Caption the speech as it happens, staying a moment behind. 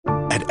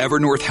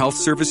Evernorth Health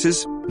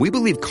Services, we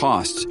believe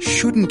costs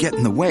shouldn't get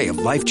in the way of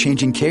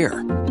life-changing care,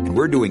 and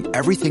we're doing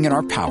everything in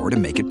our power to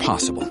make it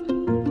possible.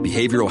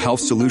 Behavioral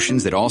health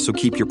solutions that also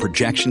keep your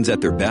projections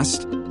at their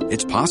best?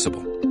 It's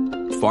possible.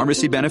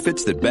 Pharmacy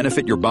benefits that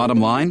benefit your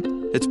bottom line?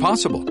 It's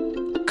possible.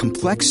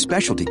 Complex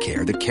specialty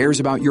care that cares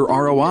about your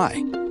ROI?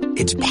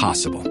 It's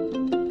possible.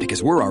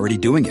 Because we're already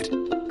doing it.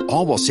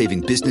 All while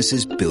saving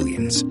businesses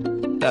billions.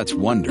 That's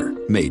Wonder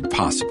made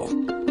possible.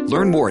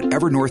 Learn more at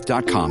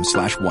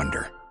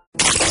evernorth.com/wonder.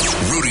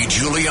 Rudy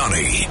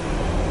Giuliani.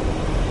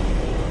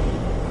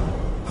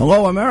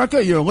 Hello,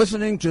 America. You're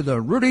listening to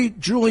the Rudy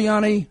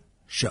Giuliani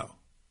Show.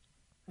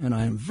 And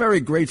I am very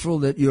grateful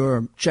that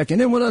you're checking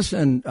in with us,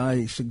 and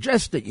I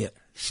suggest that you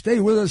stay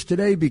with us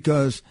today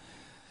because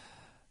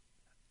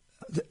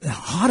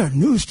a lot of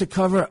news to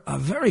cover, a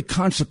very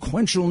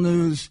consequential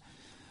news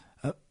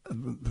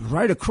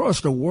right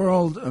across the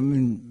world. I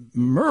mean,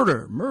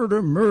 murder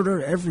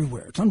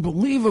everywhere. It's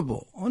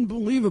unbelievable.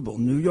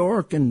 New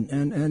York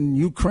and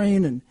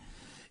Ukraine and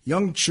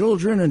young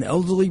children and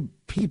elderly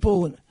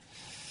people. And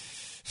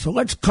so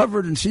let's cover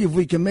it and see if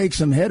we can make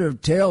some head or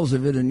tails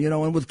of it. And,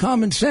 and with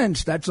common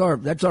sense, that's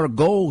our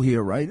goal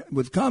here, right?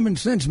 With common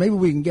sense, maybe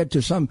we can get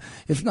to some,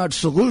 if not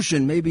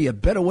solution, maybe a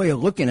better way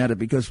of looking at it,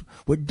 because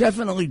we're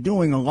definitely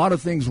doing a lot of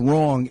things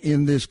wrong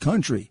in this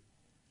country.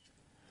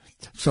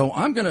 So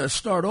I'm going to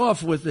start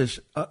off with this.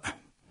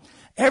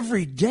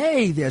 Every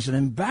day there's an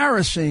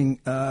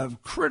embarrassing,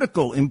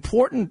 critical,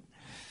 important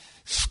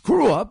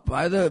screw-up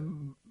by the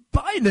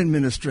Biden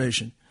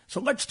administration.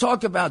 So let's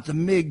talk about the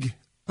MiG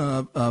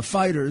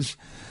fighters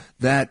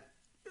that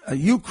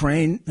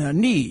Ukraine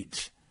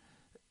needs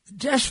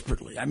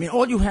desperately. I mean,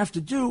 all you have to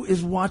do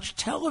is watch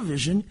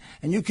television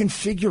and you can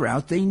figure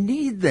out they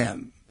need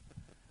them.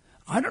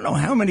 I don't know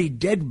how many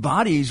dead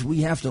bodies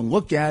we have to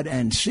look at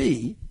and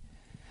see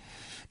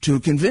to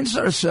convince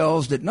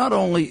ourselves that not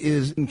only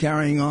is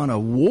carrying on a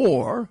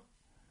war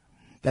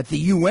that the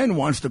UN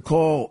wants to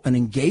call an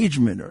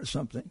engagement or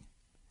something,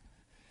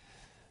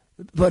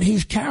 but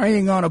he's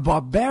carrying on a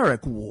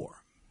barbaric war.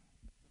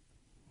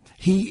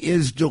 He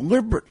is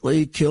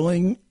deliberately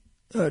killing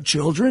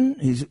children.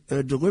 He's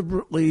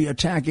deliberately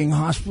attacking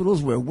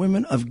hospitals where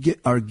women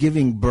are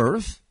giving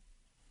birth.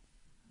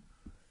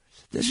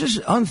 This is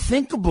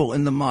unthinkable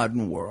in the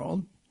modern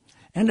world,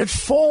 and it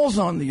falls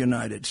on the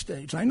United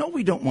States. I know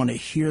we don't want to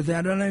hear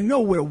that, and I know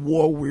we're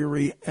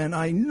war-weary, and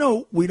I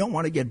know we don't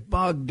want to get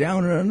bogged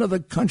down in another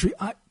country.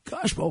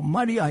 Gosh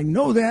almighty, I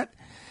know that.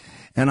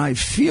 And I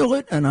feel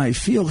it, and I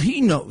feel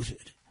he knows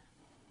it.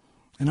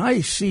 And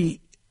I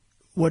see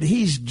what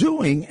he's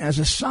doing as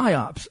a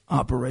psyops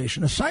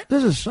operation.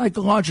 This is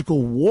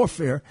psychological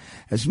warfare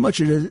as much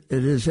as it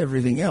is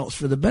everything else,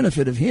 for the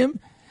benefit of him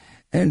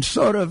and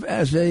sort of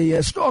as a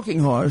stalking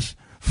horse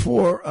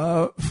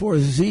for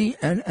Xi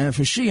and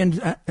for Xi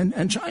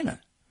and China.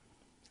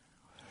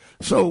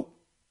 So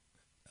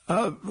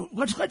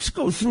let's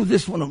go through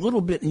this one a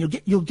little bit,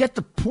 and you'll get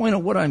the point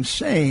of what I'm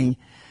saying.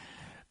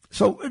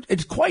 So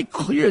it's quite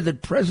clear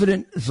that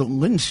President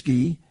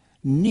Zelensky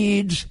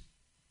needs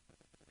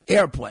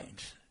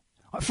airplanes.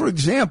 For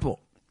example,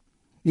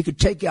 you could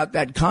take out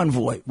that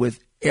convoy with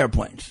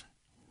airplanes.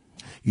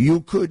 You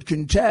could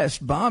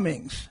contest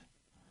bombings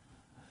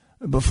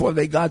before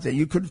they got there.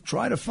 You could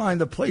try to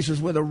find the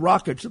places where the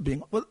rockets are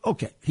being. Well,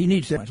 okay, he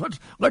needs airplanes.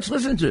 Let's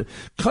listen to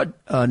cut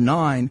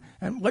 9,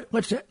 and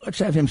let's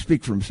have him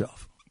speak for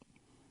himself.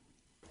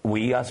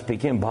 We are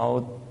speaking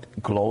about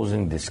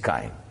closing the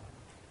sky.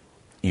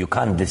 You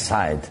can't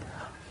decide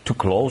to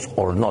close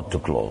or not to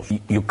close.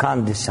 You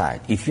can't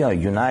decide. If you are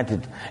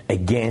united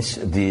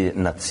against the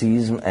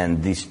Nazism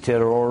and this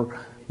terror,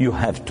 you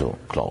have to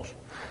close.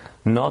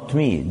 Not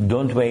me.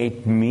 Don't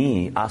wait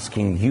me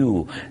asking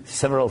you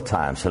several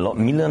times, a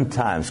million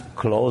times,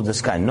 close the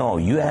sky. No,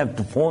 you have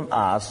to phone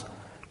us,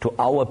 to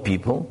our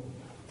people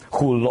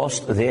who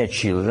lost their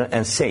children,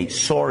 and say,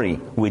 sorry,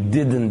 we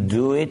didn't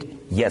do it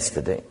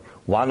yesterday,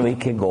 1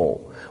 week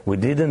ago. We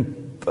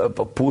didn't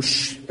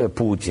push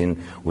Putin.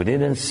 We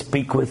didn't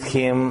speak with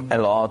him a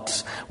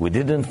lot. We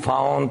didn't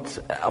find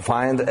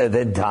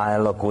the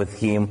dialogue with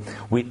him.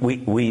 We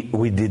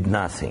did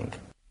nothing.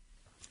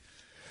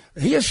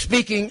 He is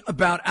speaking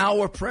about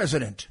our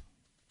president.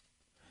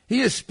 He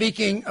is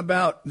speaking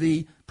about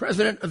the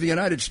President of the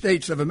United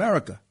States of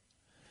America.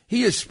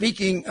 He is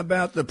speaking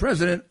about the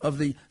president of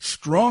the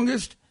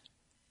strongest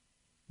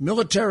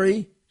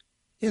military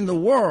in the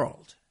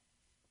world.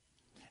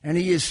 And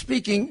he is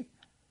speaking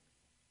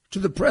to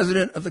the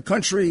president of the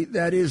country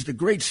that is the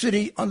great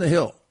city on the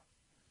hill,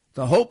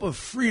 the hope of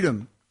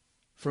freedom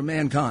for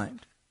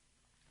mankind.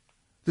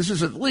 This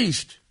is at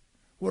least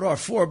what our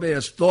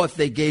forebears thought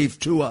they gave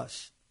to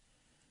us.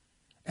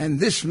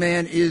 And this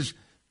man is,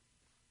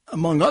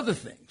 among other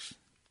things,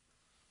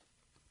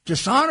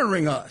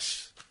 dishonoring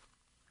us.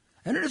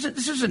 And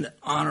this isn't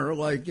honor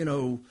like,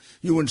 you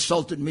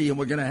insulted me and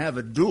we're going to have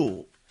a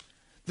duel.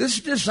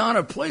 This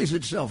dishonor plays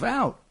itself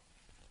out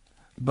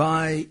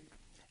by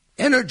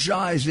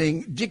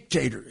energizing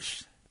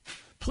dictators.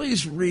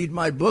 Please read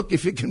my book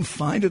if you can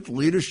find it,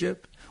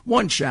 Leadership.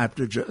 One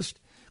chapter just,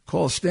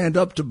 called Stand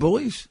Up to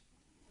Bullies.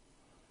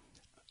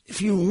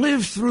 If you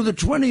lived through the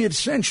 20th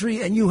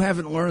century and you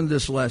haven't learned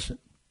this lesson,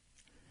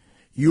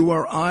 you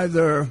are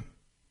either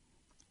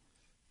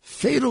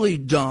fatally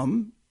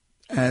dumb,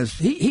 as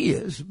he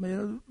is,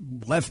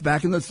 left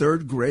back in the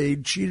third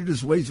grade, cheated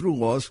his way through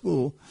law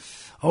school,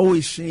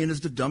 always seen as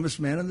the dumbest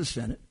man in the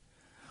Senate,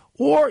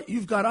 or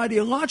you've got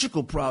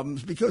ideological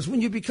problems, because when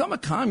you become a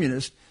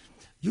communist,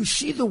 you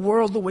see the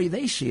world the way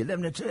they see it. I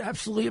mean, it's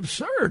absolutely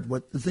absurd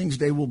what the things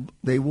they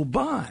will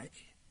buy.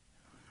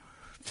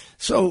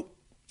 So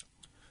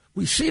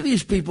we see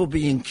these people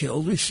being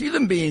killed. We see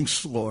them being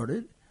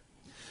slaughtered.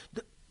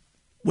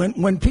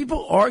 When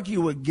people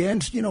argue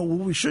against,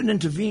 we shouldn't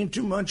intervene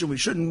too much and we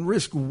shouldn't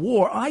risk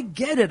war, I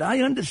get it.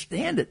 I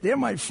understand it. They're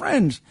my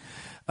friends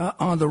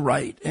on the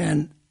right.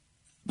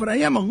 But I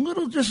am a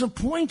little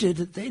disappointed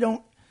that they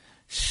don't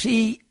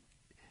see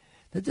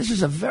that this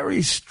is a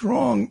very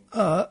strong,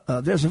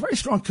 there's a very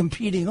strong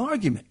competing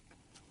argument.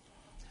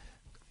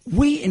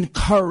 We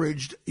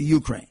encouraged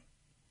Ukraine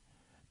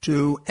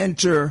to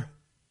enter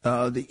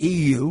the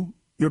EU,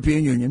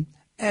 European Union,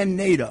 and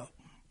NATO.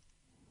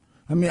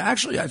 I mean,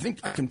 actually, I think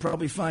I can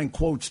probably find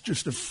quotes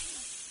just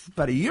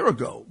about a year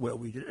ago where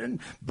we did it. And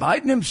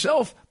Biden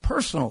himself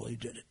personally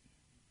did it.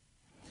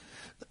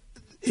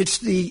 It's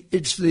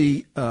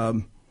the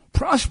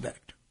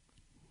prospect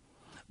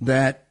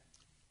that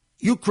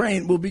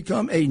Ukraine will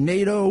become a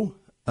NATO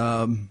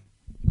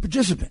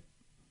participant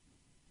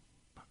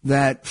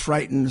that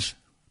frightens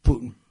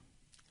Putin.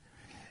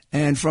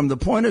 And from the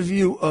point of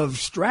view of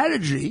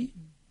strategy,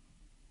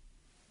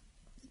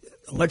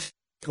 let's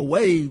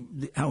away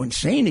how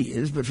insane he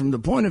is, but from the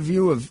point of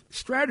view of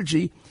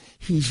strategy,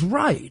 he's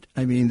right.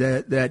 I mean,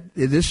 that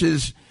this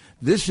is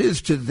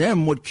to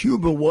them what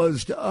Cuba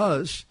was to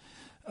us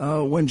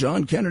when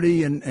John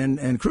Kennedy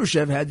and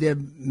Khrushchev had their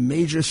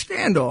major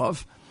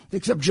standoff,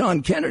 except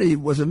John Kennedy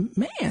was a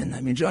man. I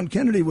mean, John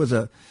Kennedy was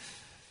an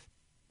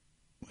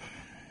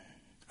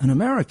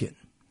American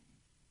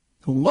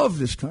who loved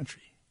this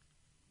country,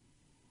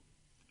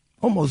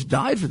 almost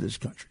died for this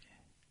country.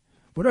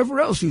 Whatever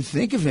else you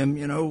think of him,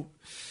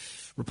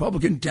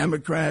 Republican,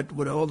 Democrat,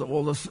 with all the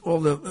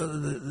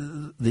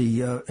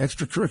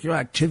extracurricular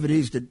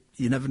activities that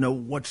you never know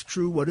what's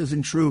true, what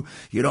isn't true.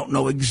 You don't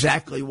know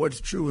exactly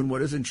what's true and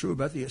what isn't true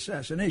about the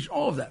assassination.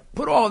 All of that.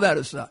 Put all of that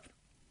aside.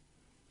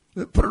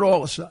 Put it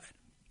all aside.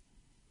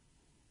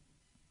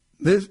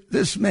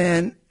 This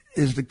man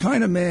is the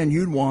kind of man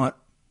you'd want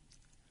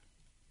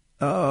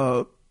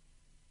when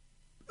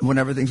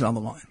everything's on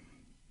the line.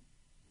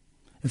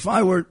 If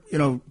I were,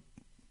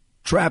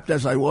 trapped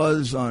as I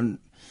was on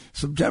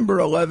September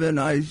 11,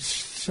 I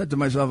said to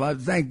myself,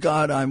 thank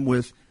God I'm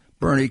with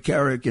Bernie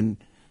Kerik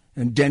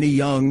and Denny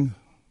Young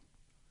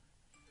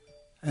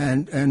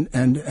and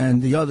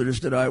the others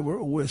that I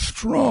were with,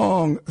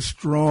 strong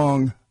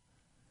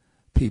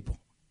people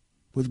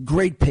with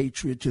great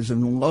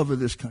patriotism and love of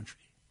this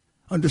country,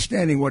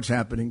 understanding what's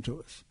happening to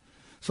us.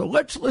 So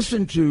let's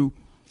listen to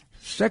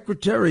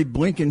Secretary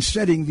Blinken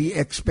setting the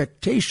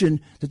expectation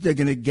that they're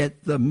going to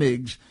get the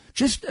MiGs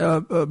just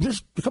a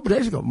couple of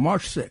days ago,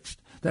 March 6th.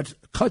 That's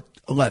cut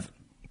 11.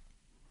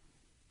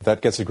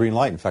 That gets a green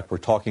light. In fact, we're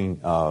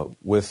talking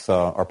with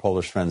our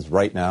Polish friends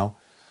right now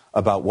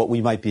about what we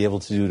might be able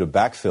to do to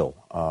backfill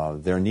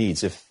their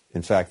needs if,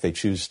 in fact, they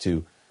choose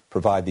to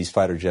provide these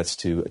fighter jets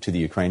to the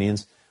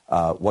Ukrainians.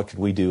 What could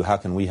we do? How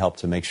can we help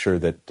to make sure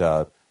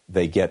that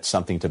they get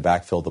something to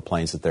backfill the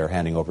planes that they're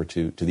handing over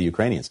to the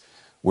Ukrainians?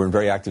 We're in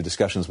very active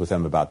discussions with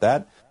them about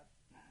that.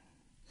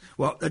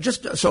 Well,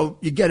 just so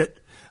you get it,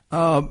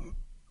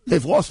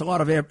 they've lost a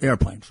lot of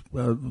airplanes.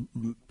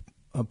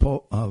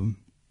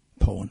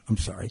 Poland, I'm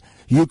sorry,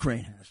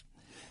 Ukraine has,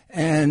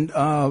 and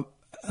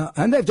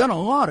they've done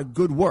a lot of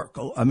good work.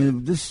 I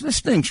mean, this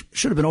thing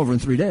should have been over in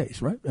 3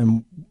 days, right?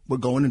 And we're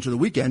going into the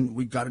weekend.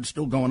 We got it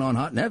still going on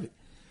hot and heavy.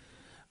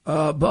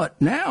 But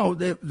now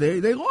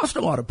they lost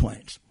a lot of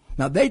planes.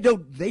 Now they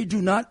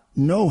do not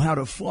know how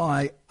to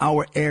fly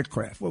our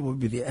aircraft. What would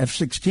be the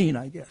F-16,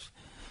 I guess.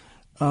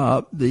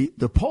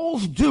 The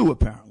Poles do,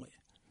 apparently.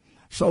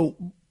 So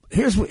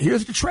here's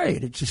the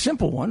trade. It's a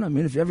simple one. I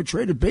mean, if you ever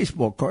traded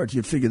baseball cards,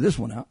 you'd figure this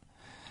one out.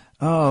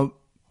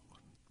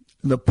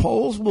 The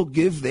Poles will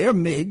give their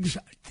MiGs,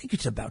 I think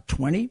it's about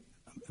 20,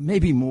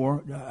 maybe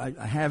more.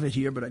 I have it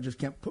here, but I just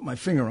can't put my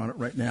finger on it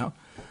right now.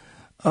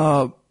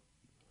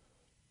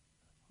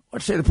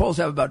 Let's say the Poles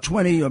have about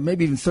 20 or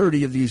maybe even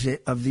 30 of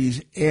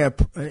these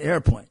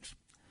airplanes.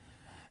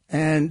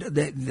 And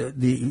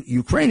the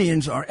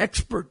Ukrainians are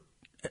experts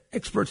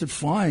at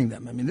flying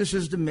them. I mean, this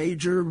is the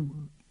major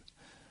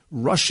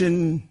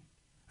Russian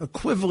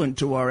equivalent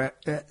to our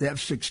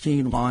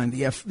F-16 line,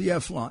 the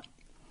F line.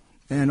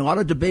 And a lot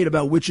of debate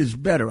about which is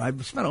better.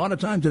 I've spent a lot of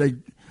time today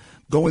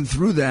going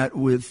through that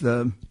with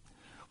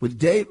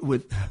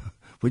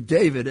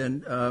David,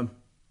 and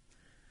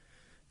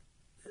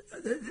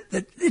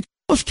it's a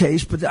close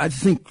case, but I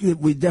think that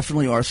we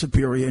definitely are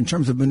superior in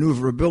terms of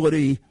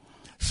maneuverability.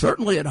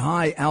 Certainly at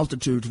high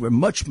altitudes, we're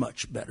much,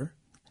 much better.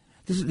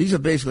 These are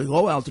basically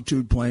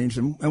low-altitude planes,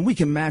 and we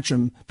can match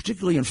them,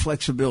 particularly in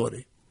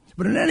flexibility.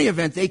 But in any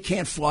event, they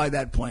can't fly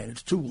that plane.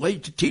 It's too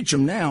late to teach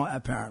them now,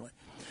 apparently.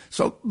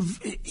 So,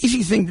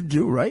 easy thing to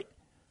do, right?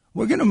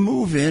 We're going to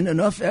move in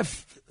enough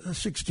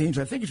F-16s,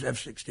 I think it's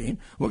F-16.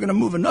 We're going to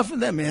move enough of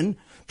them in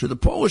to the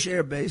Polish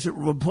air base that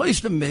will replace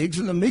the MiGs,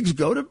 and the MiGs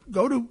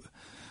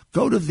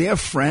go to their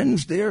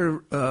friends,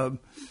 their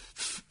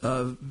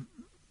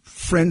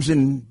friends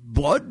in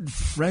blood,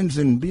 friends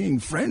in being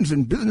friends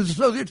and business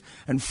associates,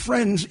 and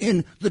friends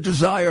in the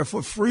desire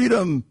for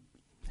freedom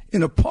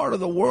in a part of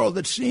the world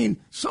that's seen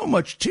so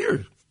much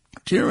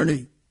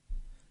tyranny.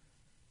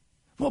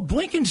 Well,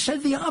 Blinken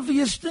said the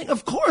obvious thing.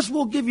 Of course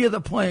we'll give you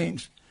the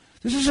planes.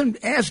 This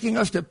isn't asking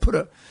us to put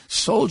a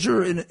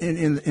soldier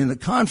in the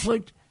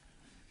conflict.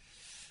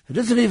 It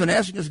isn't even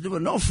asking us to do a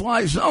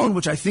no-fly zone,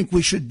 which I think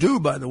we should do,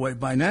 by the way,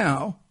 by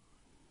now.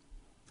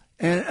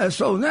 And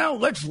so now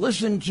let's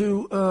listen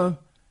to,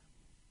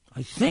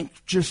 I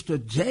think just a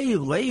day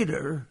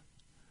later,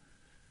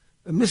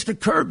 Mr.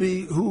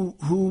 Kirby,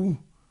 who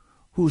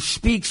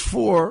speaks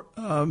for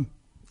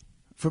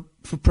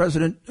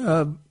President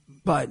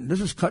Biden. This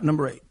is cut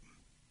number 8.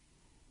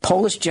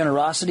 Polish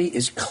generosity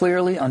is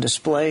clearly on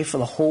display for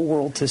the whole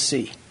world to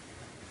see.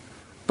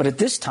 But at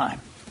this time,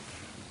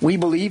 we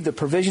believe the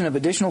provision of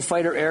additional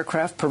fighter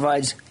aircraft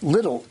provides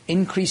little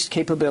increased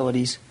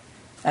capabilities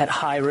at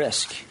high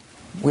risk.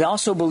 We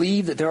also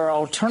believe that there are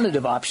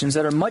alternative options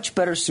that are much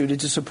better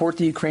suited to support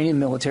the Ukrainian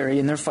military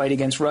in their fight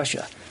against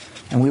Russia,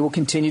 and we will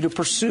continue to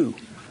pursue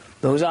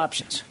those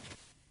options.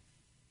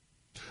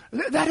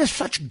 That is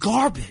such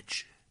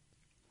garbage.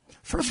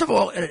 First of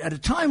all, at a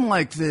time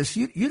like this,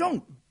 you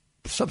don't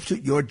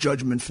substitute your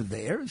judgment for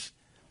theirs.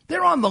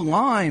 They're on the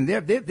line.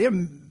 They're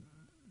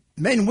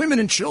men, women,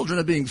 and children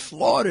are being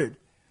slaughtered.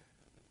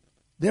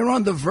 They're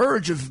on the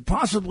verge of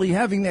possibly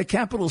having their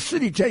capital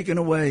city taken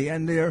away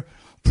and their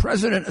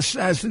president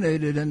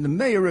assassinated and the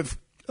mayor of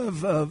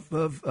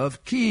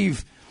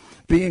Kyiv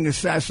being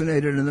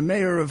assassinated and the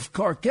mayor of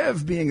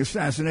Kharkiv being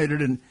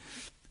assassinated.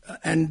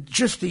 And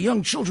just the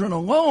young children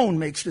alone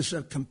makes this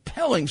a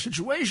compelling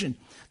situation.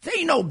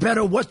 They know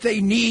better what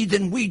they need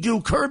than we do,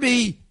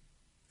 Kirby,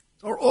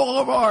 or all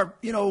of our,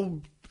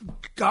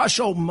 gosh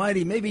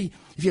almighty, maybe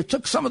if you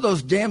took some of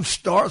those damn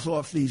stars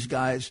off these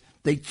guys,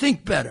 they'd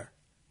think better.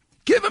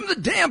 Give them the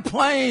damn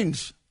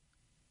planes.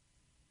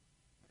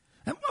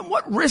 And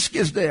what risk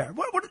is there?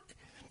 What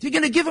you're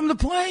going to give them the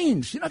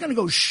planes. You're not going to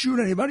go shoot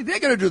anybody. They're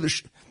going to do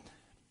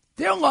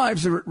their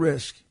lives are at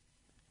risk.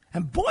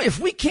 And boy, if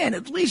we can't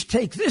at least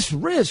take this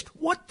risk,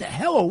 what the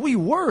hell are we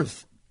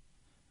worth?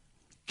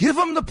 Give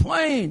them the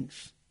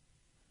planes.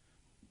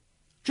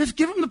 Just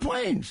give them the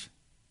planes.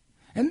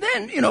 And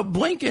then,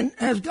 Blinken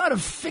has got to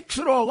fix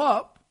it all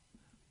up.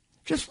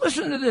 Just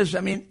listen to this.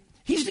 I mean,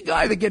 he's the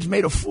guy that gets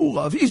made a fool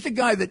of. He's the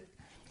guy that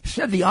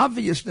said the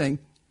obvious thing.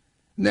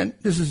 And then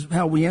this is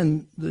how we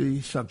end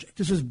the subject.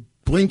 This is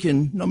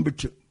Blinken number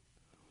 2.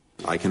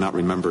 I cannot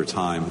remember a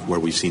time where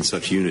we've seen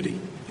such unity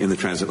in the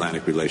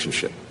transatlantic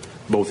relationship,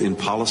 both in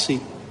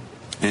policy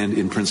and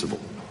in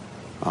principle.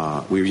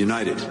 We are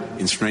united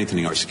in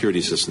strengthening our security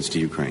assistance to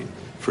Ukraine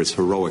for its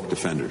heroic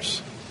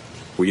defenders.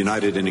 We're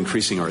united in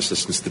increasing our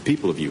assistance to the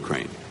people of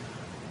Ukraine,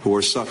 who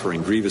are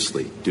suffering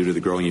grievously due to the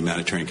growing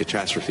humanitarian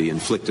catastrophe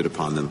inflicted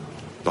upon them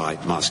by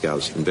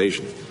Moscow's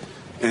invasion.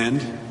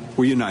 And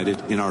we're united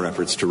in our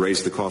efforts to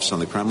raise the costs on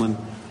the Kremlin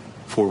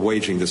for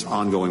waging this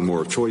ongoing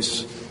war of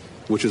choice,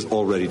 which has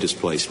already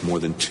displaced more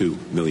than 2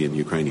 million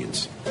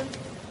Ukrainians.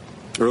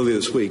 Earlier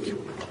this week,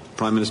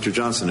 Prime Minister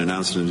Johnson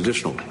announced an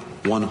additional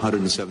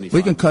 175.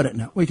 We can cut it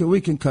now.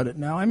 We can cut it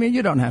now. I mean,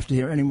 you don't have to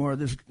hear any more of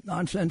this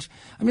nonsense.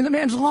 I mean, the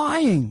man's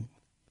lying.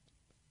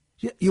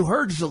 You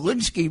heard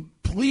Zelensky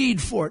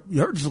plead for it. You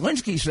heard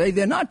Zelensky say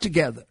they're not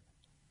together.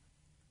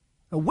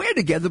 Now, we're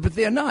together, but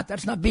they're not.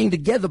 That's not being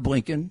together,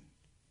 Blinken.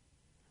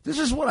 This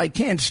is what I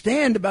can't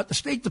stand about the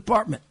State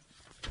Department.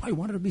 I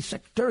wanted to be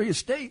Secretary of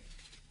State.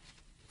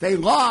 They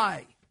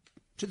lie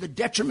to the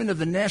detriment of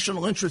the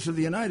national interests of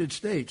the United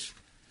States.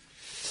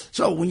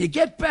 So when you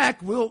get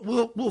back,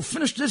 we'll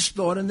finish this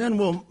thought, and then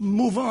we'll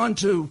move on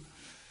to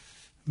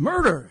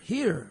murder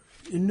here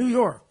in New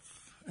York.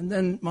 And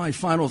then my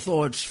final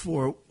thoughts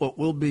for what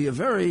will be a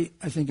very,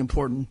 I think,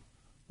 important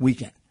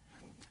weekend.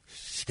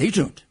 Stay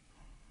tuned.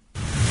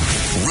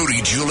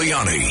 Rudy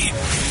Giuliani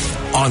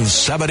on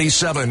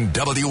 77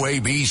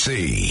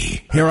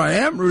 WABC. Here I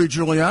am, Rudy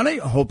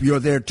Giuliani. I hope you're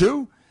there,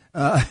 too.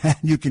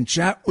 You can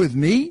chat with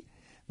me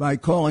by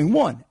calling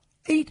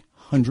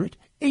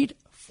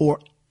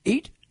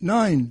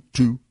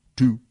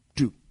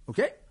 1-800-848-9222.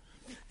 Okay?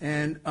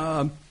 And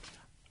I'm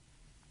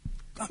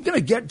going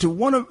to get to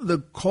one of the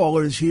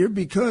callers here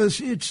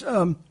because it's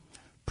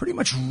pretty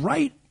much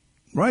right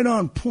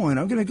on point.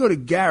 I'm going to go to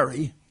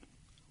Gary.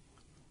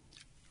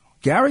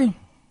 Gary?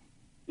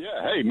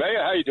 Yeah. Hey,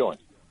 Mayor, how you doing?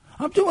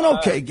 I'm doing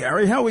okay,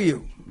 Gary. How are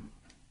you?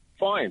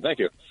 Fine, thank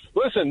you.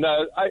 Listen,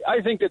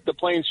 I think that the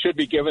planes should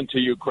be given to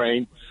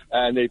Ukraine,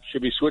 and they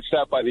should be switched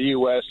out by the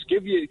U.S.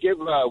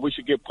 We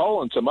should give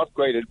Poland some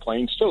upgraded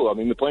planes too. I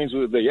mean, the planes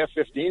with the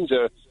F-15s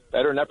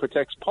better, and that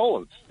protects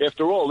Poland.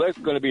 After all, they're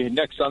going to be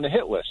next on the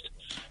hit list.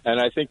 And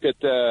I think that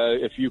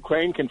if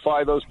Ukraine can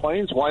fly those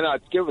planes, why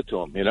not give it to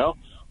them,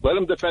 Let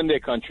them defend their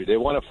country. They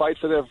want to fight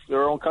for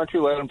their own country,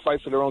 let them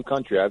fight for their own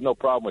country. I have no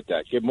problem with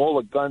that. Give them all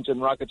the guns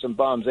and rockets and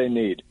bombs they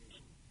need.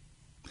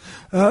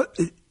 I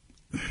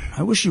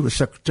wish you were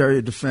Secretary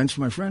of Defense,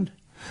 my friend.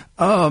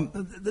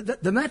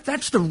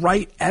 That's the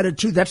right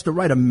attitude. That's the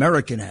right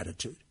American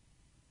attitude.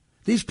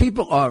 These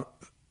people are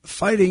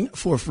fighting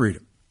for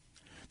freedom.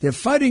 They're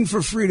fighting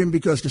for freedom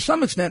because, to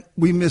some extent,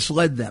 we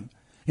misled them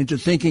into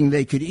thinking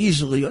they could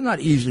easily, or not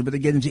easily, but they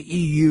get into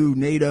EU,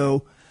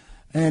 NATO,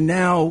 and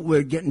now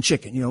we're getting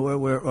chicken.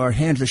 Our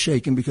hands are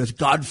shaking because,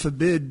 God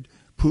forbid,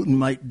 Putin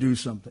might do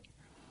something.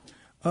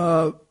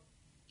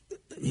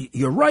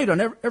 You're right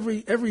on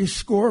every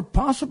score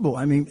possible.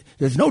 I mean,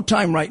 there's no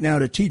time right now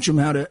to teach them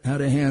how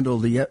to handle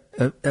the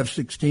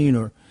F-16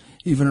 or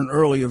even an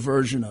earlier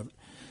version of it.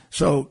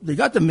 So they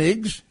got the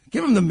MiGs.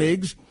 Give them the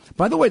MiGs.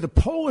 By the way, the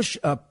Polish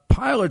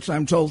pilots,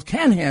 I'm told,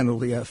 can handle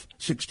the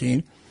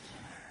F-16.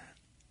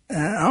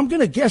 And I'm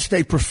going to guess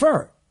they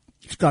prefer it.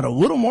 It's got a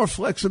little more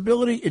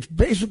flexibility. It's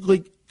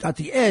basically got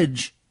the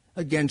edge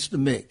against the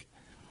MiG.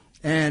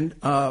 And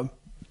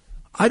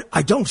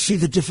I don't see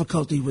the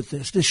difficulty with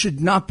this. This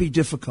should not be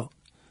difficult.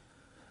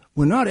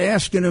 We're not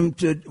asking him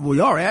to,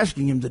 we are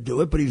asking him to do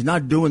it, but he's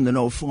not doing the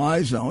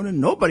no-fly zone, and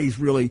nobody's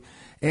really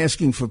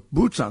asking for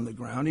boots on the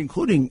ground,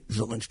 including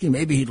Zelensky.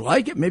 Maybe he'd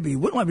like it, maybe he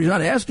wouldn't like it, but he's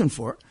not asking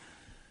for it.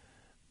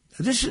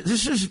 This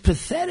is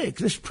pathetic.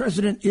 This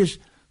president is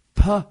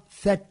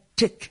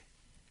pathetic.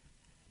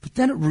 But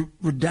then it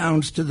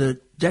redounds to the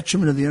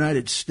detriment of the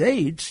United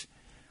States,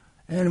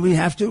 and we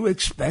have to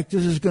expect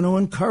this is going to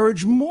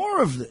encourage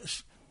more of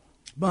this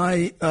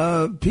by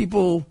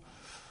people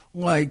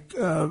like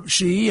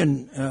Xi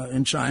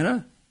in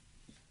China.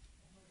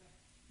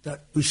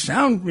 That we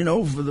sound,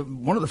 for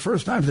one of the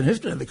first times in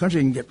history, the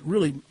country can get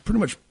really pretty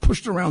much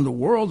pushed around the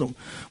world, and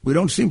we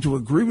don't seem to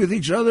agree with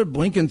each other.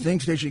 Blinken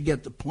thinks they should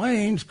get the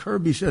planes.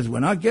 Kirby says we're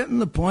not getting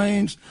the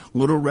planes.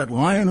 Little Red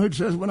Lion Hood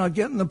says we're not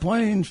getting the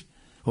planes.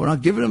 We're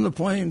not giving them the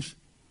planes.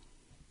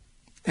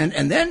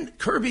 And then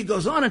Kirby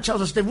goes on and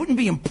tells us they wouldn't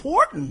be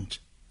important.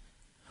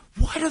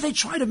 Why do they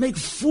try to make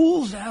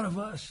fools out of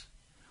us?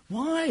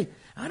 Why?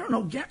 I don't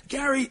know.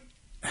 Gary,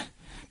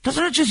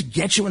 doesn't it just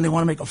get you when they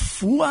want to make a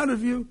fool out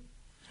of you?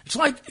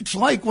 It's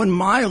like when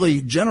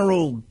Miley,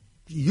 General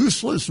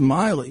Useless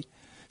Miley,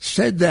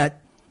 said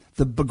that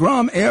the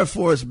Bagram Air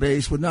Force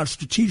Base was not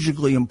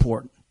strategically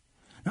important.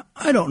 Now,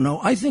 I don't know.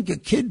 I think a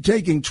kid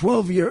taking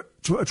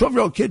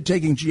 12-year-old kid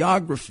taking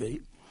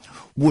geography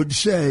would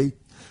say,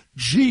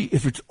 gee,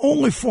 if it's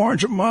only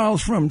 400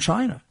 miles from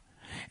China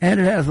and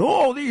it has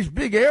all these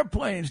big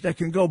airplanes that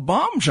can go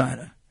bomb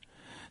China,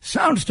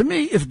 sounds to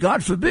me, if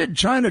God forbid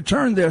China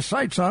turned their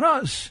sights on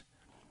us,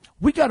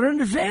 we got an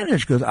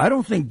advantage because I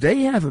don't think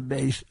they have a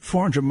base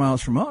 400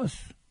 miles from us.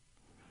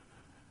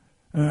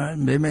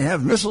 They may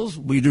have missiles.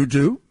 We do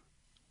too.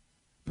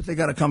 But they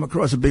got to come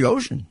across a big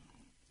ocean.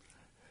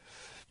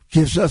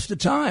 Gives us the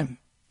time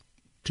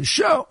to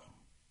show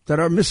that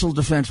our missile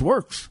defense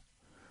works,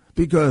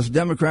 because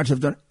Democrats have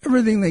done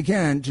everything they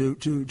can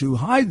to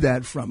hide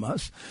that from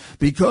us,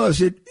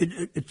 because it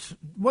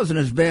wasn't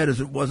as bad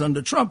as it was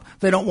under Trump.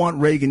 They don't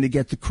want Reagan to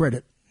get the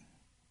credit,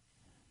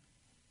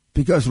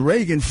 because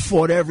Reagan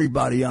fought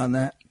everybody on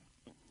that,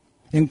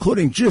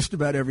 including just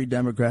about every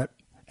Democrat.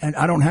 And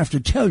I don't have to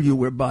tell you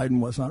where Biden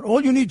was on.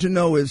 All you need to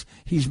know is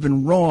he's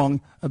been wrong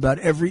about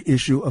every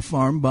issue of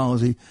foreign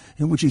policy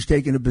in which he's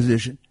taken a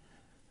position.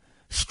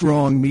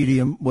 Strong,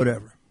 medium,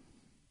 whatever.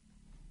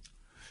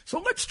 So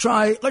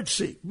let's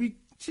see. We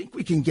think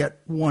we can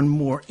get one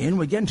more in.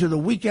 We get into the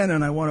weekend,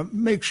 and I want to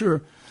make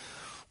sure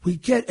we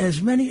get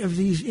as many of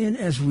these in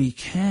as we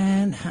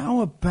can. How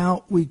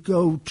about we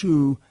go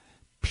to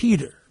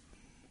Peter?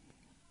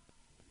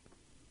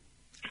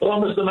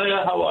 Hello, Mr.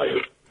 Mayor. How are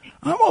you?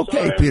 I'm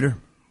okay, Sorry. Peter.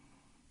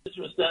 This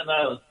was Staten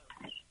Island.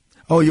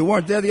 Oh, you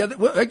weren't there the other...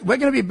 We're going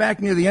to be back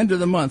near the end of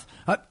the month.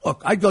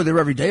 Look, I'd go there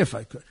every day if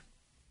I could.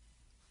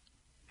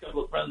 A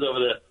couple of friends over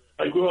there.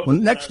 I grew up... Well,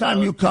 next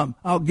time you come,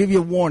 I'll give you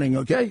a warning,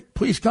 okay?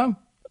 Please come.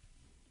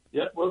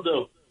 Yeah, we'll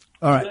do.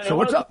 All right, so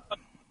what's up?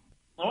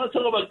 I want to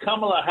talk about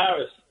Kamala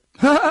Harris.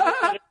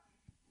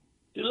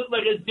 She looked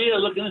like a deer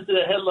looking into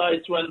the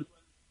headlights when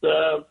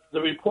the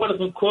reporter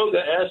from Kroger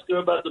asked her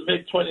about the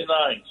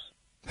MiG-29s.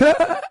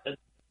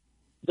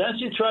 Then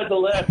she tried to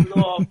laugh it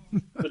off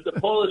with the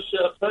Polish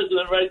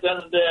president right then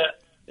and there,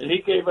 and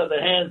he gave her the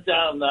hands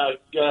down.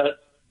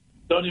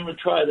 Don't even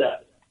try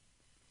that.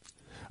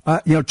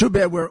 Too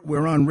bad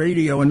we're on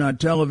radio and not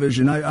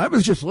television. I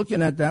was just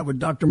looking at that with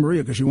Dr.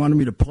 Maria because she wanted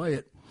me to play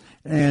it,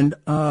 and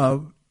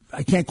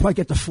I can't quite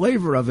get the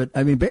flavor of it.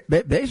 I mean,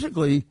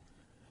 basically,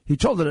 he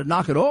told her to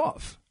knock it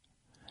off,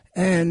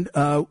 and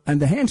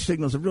the hand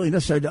signals are really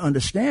necessary to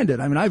understand it.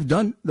 I mean, I've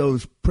done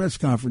those press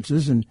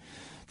conferences, and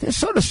they're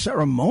sort of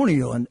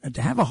ceremonial, and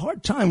to have a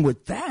hard time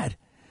with that.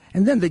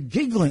 And then the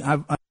giggling,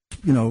 I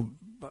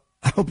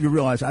hope you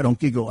realize I don't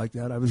giggle like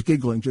that. I was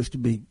giggling just to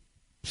be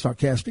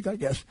sarcastic, I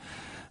guess.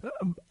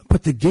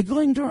 But the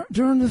giggling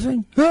during the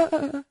thing,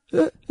 I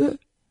don't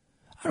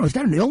know, is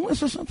that an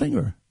illness or something,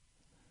 or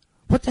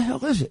what the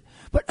hell is it?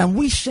 And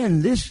we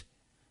send this,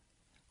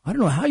 I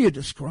don't know how you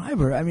describe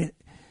her. I mean,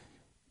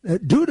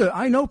 Duda,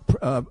 I know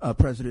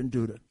President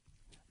Duda.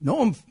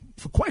 Know him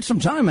for quite some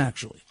time,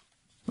 actually.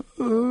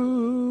 I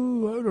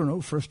don't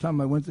know, first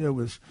time I went there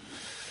was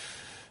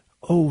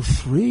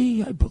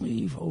 2003, I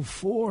believe,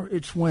 2004.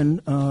 It's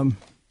when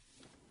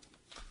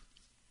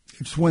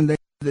they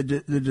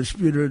the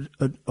disputed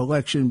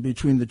election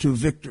between the two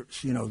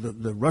victors,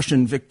 the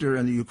Russian victor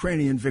and the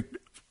Ukrainian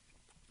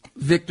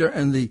victor,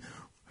 and the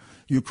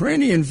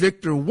Ukrainian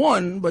victor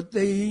won, but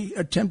they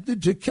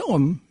attempted to kill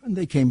him, and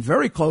they came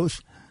very close,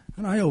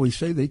 and I always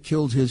say they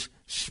killed his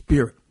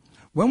spirit.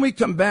 When we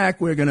come back,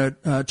 we're going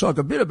to talk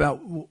a bit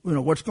about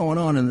what's going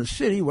on in the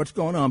city, what's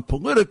going on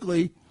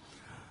politically,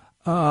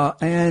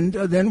 and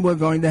then we're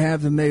going to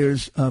have the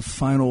mayor's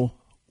final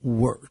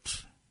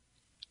words.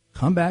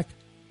 Come back,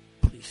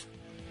 please.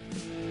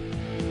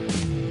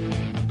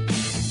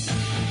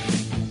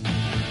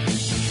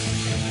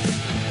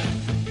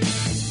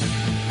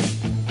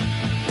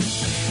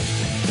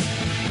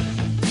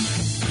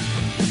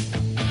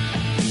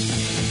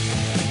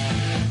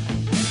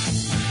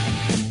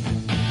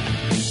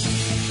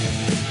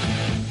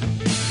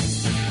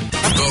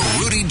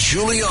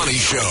 Giuliani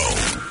Show.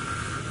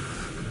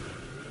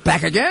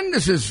 Back again.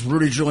 This is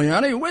Rudy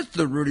Giuliani with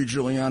the Rudy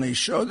Giuliani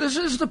Show. This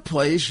is the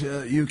place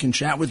you can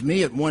chat with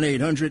me at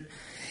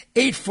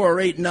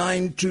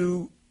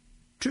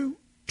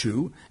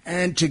 1-800-848-9222.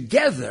 And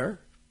together,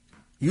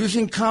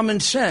 using common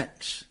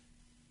sense,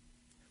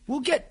 we'll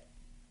get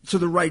to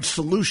the right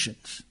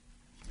solutions.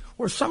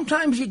 Or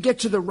sometimes you get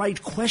to the right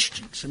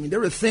questions. I mean,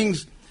 there are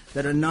things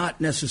that are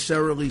not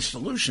necessarily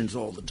solutions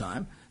all the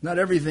time. Not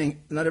every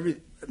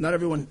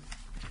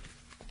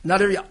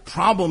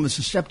problem is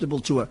susceptible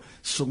to a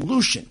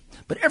solution,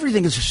 but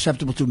everything is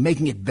susceptible to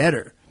making it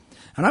better.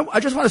 And I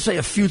just want to say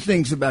a few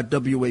things about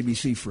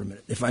WABC for a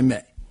minute, if I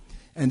may.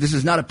 And this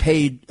is not a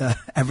paid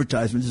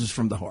advertisement. This is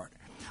from the heart.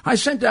 I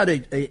sent out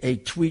a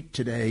tweet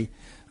today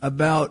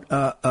about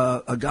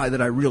a guy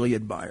that I really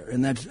admire,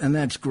 and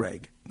that's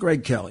Greg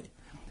Kelly.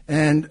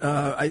 And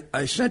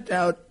I sent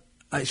out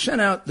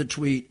the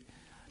tweet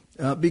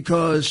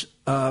because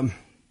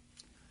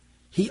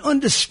he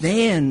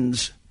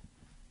understands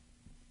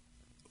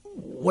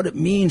what it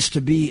means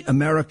to be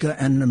America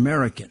and an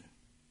American.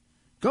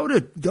 Go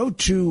to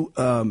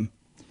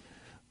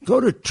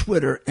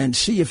Twitter and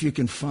see if you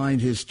can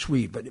find his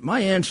tweet. But my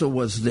answer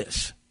was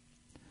this.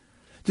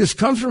 This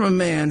comes from a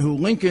man who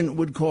Lincoln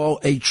would call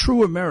a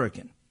true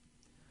American.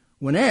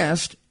 When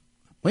asked,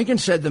 Lincoln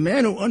said, the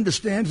man who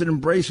understands and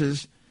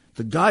embraces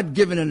the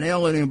God-given and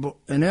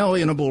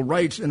inalienable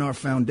rights in our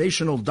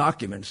foundational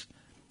documents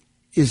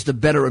is the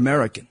better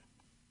American.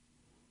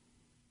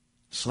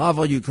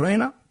 Slava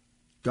Ukraina,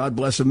 God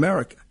bless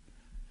America.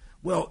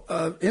 Well,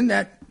 in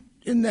that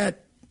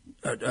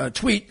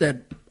tweet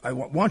that I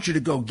want you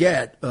to go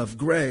get of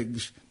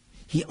Greg's,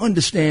 he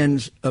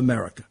understands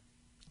America.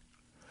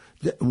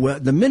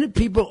 The minute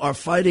people are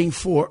fighting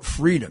for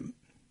freedom,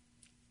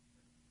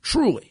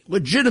 truly,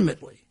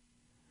 legitimately,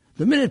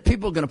 the minute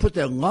people are going to put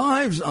their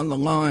lives on the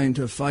line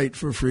to fight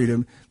for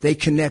freedom, they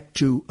connect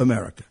to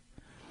America.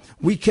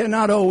 We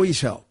cannot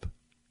always help.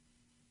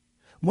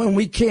 When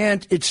we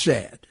can't, it's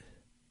sad.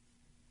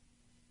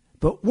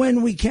 But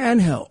when we can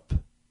help,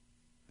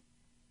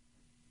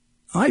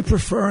 I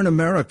prefer an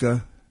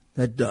America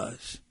that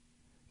does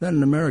than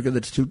an America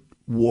that's too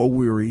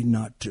war-weary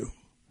not to.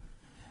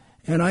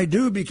 And I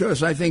do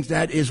because I think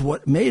that is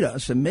what made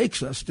us and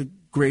makes us the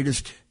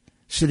greatest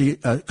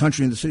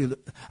country in the city,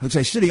 I would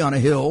say city on a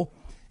hill,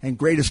 and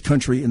greatest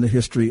country in the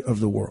history of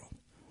the world.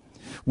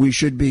 We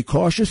should be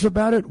cautious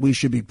about it. We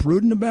should be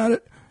prudent about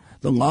it.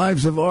 The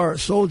lives of our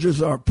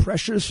soldiers are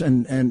precious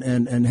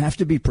and have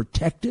to be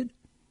protected.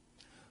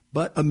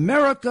 But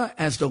America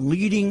as the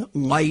leading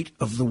light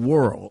of the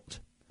world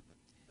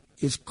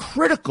is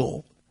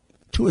critical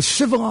to a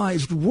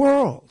civilized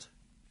world.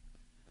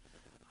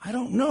 I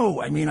don't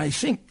know. I mean, I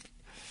think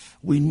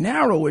we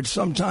narrow it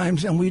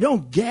sometimes and we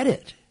don't get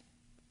it.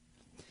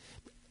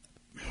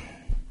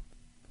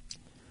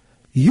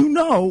 You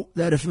know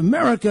that if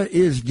America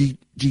is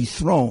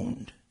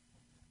dethroned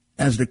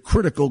as the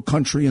critical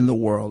country in the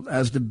world,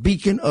 as the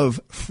beacon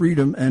of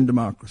freedom and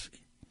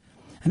democracy,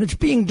 and it's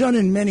being done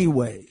in many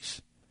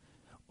ways,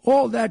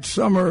 all that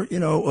summer,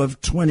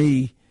 of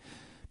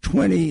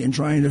 2020 and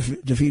trying to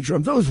defeat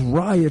Trump, those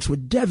riots were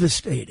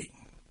devastating.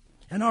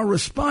 And our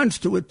response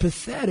to it,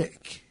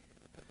 pathetic.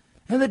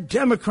 And the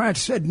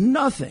Democrats said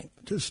nothing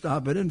to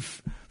stop it and,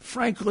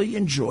 frankly,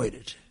 enjoyed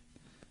it.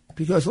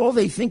 Because all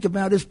they think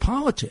about is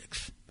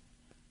politics.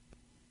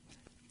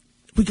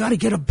 We got to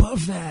get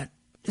above that.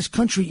 This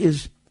country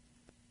is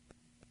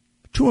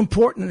too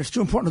important, and it's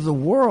too important to the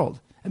world.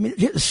 I mean,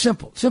 it's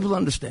simple to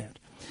understand.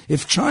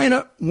 If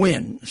China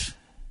wins,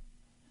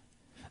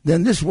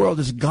 then this world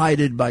is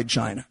guided by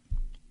China.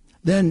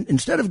 Then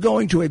instead of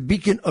going to a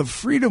beacon of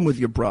freedom with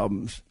your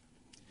problems,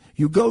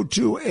 you go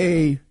to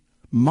a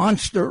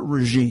monster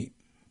regime.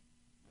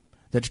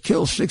 that's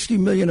killed 60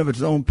 million of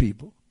its own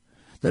people,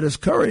 that is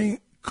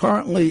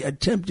currently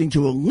attempting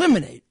to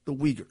eliminate the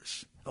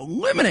Uyghurs,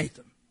 eliminate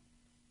them.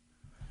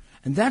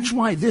 And that's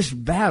why this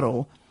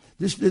battle,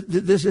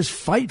 this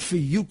fight for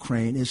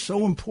Ukraine is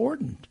so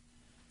important.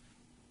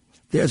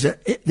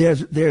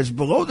 There's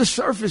below the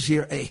surface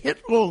here a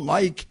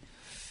Hitler-like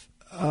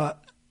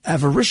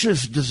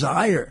avaricious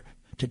desire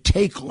to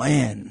take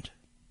land.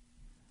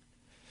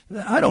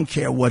 I don't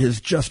care what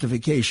his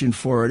justification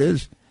for it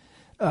is.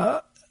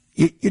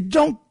 You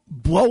don't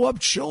blow up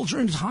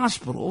children's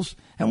hospitals,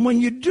 and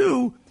when you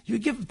do, you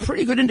give a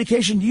pretty good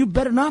indication you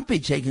better not be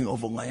taking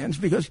over lands,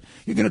 because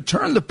you're going to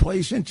turn the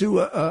place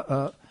into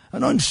an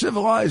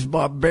uncivilized,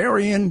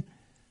 barbarian,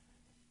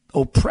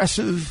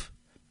 oppressive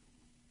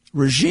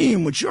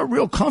regime, which you're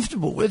real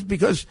comfortable with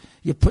because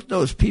you put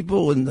those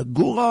people in the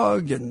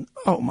gulag, and,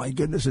 oh, my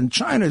goodness, and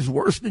China's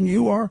worse than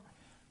you are.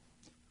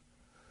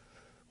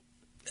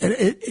 And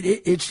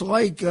it's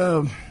like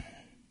you're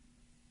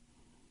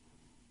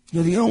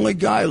the only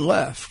guy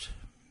left.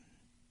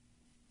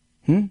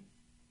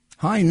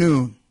 High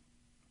Noon.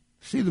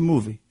 See the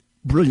movie.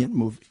 Brilliant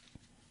movie.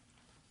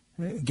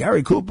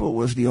 Gary Cooper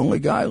was the only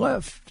guy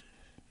left.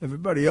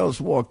 Everybody else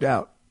walked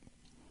out.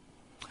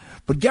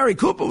 But Gary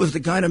Cooper was the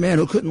kind of man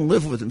who couldn't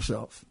live with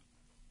himself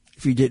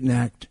if he didn't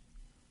act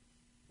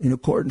in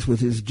accordance with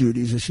his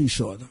duties as he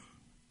saw them.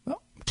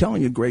 Well, I'm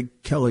telling you, Greg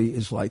Kelly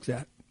is like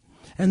that.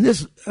 And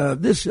this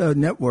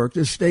network,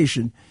 this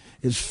station,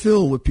 is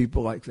filled with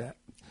people like that.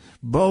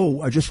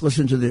 Bo, I just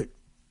listened to the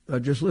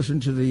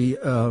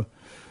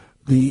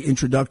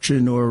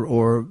introduction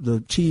or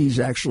the tease,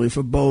 actually,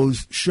 for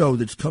Bo's show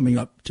that's coming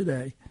up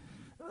today.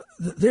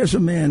 There's a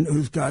man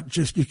who's got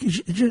you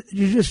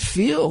just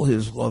feel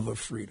his love of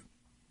freedom.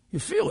 You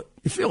feel it.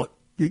 You feel it.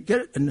 You get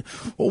it. And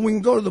we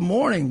can go to the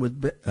morning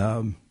with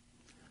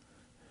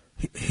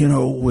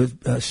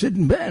Sid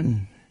and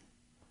Ben.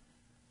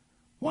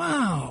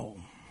 Wow.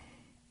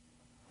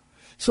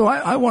 So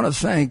I want to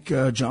thank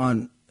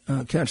John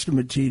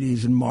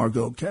Catsimatidis and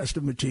Margot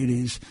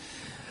Catsimatidis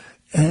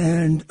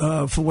and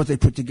for what they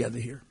put together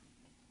here.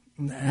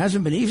 It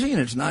hasn't been easy, and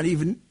it's not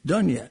even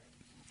done yet.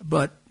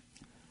 But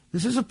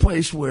this is a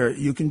place where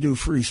you can do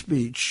free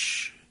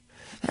speech.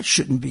 That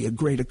shouldn't be a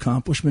great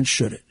accomplishment,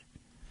 should it?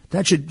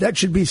 That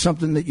should be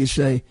something that you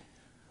say,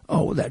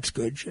 oh, that's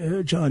good.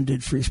 John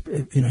did free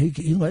speech.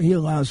 He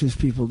allows his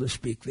people to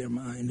speak their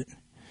mind.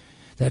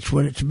 That's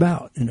what it's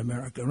about in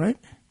America, right?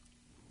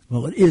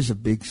 Well, it is a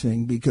big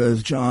thing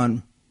because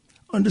John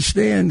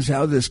understands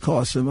how this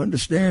costs him,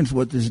 understands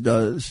what this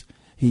does.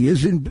 He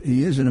is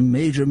in a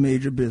major,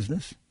 major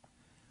business.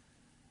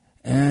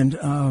 And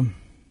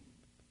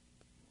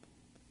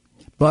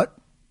but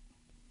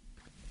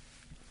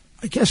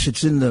I guess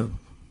it's in the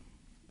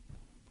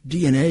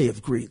DNA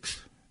of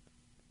Greeks.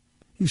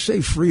 You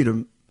say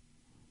freedom,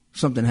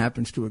 something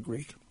happens to a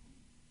Greek.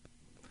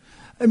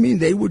 I mean,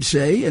 they would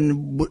say,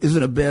 and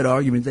isn't a bad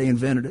argument, they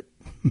invented it,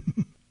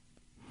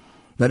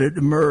 that it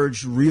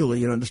emerged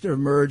really,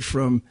 emerged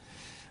from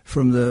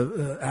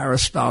the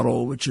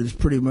Aristotle, which is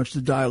pretty much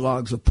the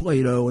dialogues of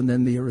Plato, and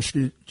then the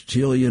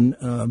Aristotelian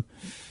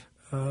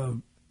a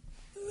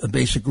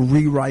basic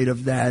rewrite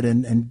of that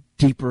and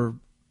deeper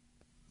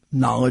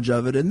knowledge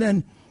of it, and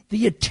then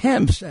the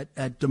attempts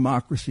at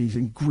democracies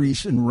in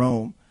Greece and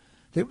Rome.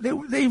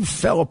 They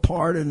fell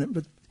apart,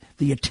 but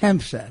the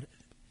attempts at it.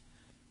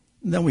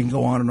 And then we can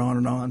go on and on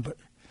and on. But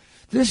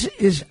this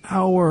is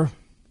our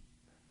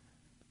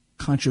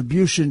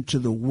contribution to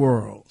the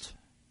world.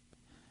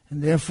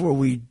 And therefore,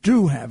 we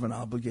do have an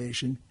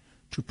obligation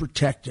to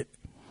protect it.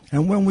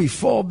 And when we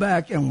fall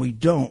back and we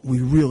don't, we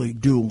really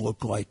do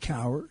look like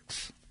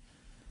cowards.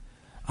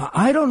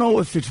 I don't know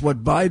if it's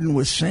what Biden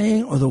was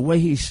saying or the way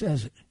he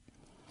says it.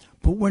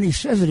 But when he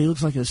says it, he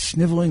looks like a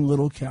sniveling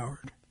little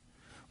coward.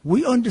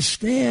 We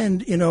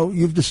understand,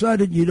 you've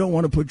decided you don't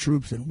want to put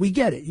troops in. We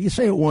get it. You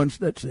say it once,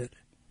 that's it.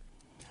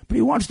 But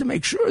he wants to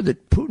make sure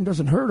that Putin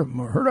doesn't hurt him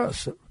or hurt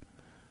us.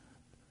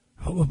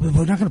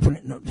 We're not going to put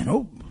it. No, we're not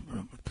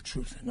going to put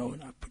troops in. No, we're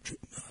not put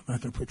troops. We're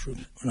not going to put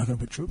troops. We're not going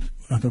to put troops.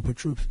 We're not going to put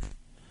troops.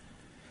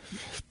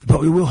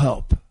 But we will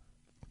help.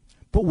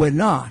 But we're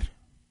not.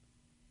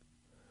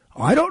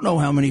 I don't know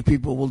how many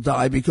people will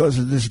die because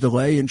of this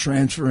delay in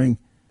transferring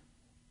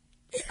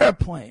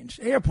airplanes.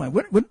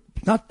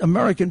 Not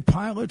American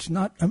pilots,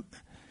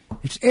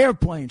 it's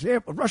airplanes.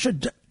 Russia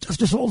does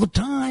this all the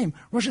time.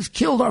 Russia's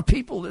killed our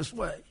people this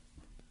way.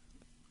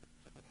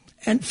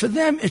 And for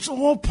them, it's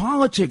all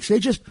politics. They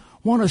just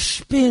want to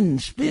spin.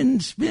 I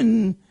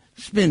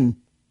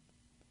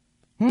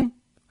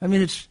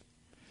mean, it's,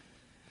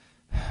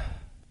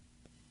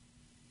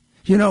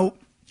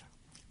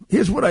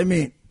 here's what I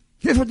mean.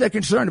 Here's what they're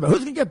concerned about. Who's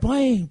going to get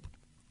blamed?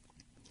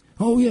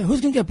 Oh, yeah,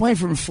 who's going to get blamed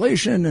for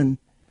inflation and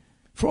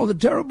for all the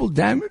terrible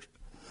damage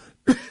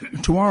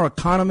to our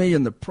economy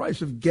and the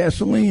price of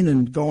gasoline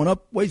and going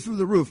up way through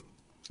the roof?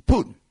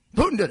 Putin.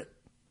 Putin did it.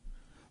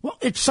 Well,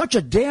 it's such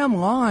a damn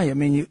lie. I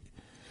mean,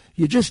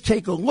 you just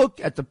take a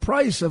look at the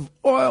price of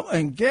oil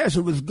and gas.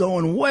 It was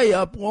going way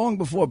up long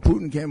before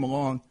Putin came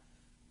along.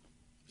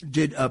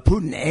 Did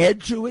Putin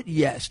add to it?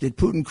 Yes. Did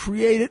Putin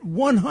create it?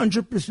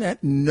 100%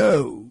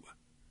 no.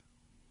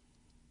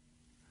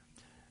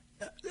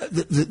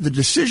 The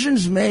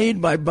decisions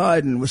made by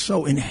Biden were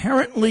so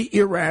inherently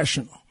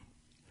irrational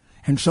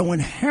and so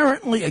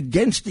inherently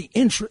against the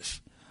interests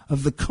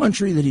of the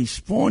country that he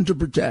spawned to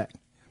protect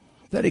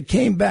that it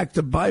came back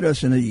to bite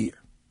us in a year.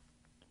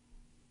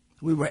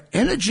 We were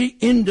energy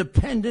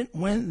independent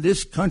when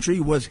this country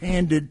was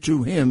handed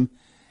to him,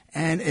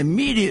 and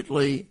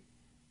immediately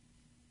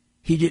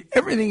he did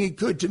everything he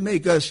could to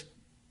make us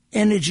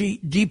energy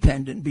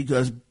dependent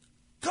because,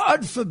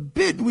 God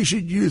forbid, we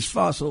should use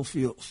fossil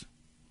fuels.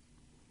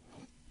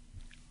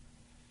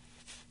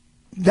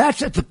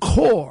 That's at the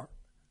core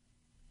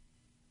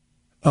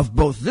of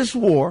both this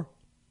war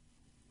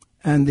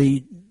and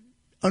the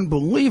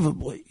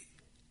unbelievably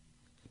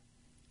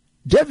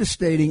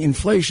devastating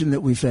inflation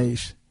that we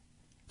face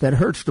that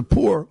hurts the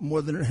poor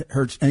more than it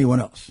hurts anyone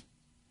else.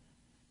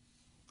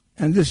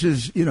 And this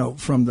is,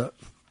 from the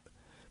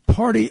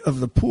party of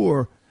the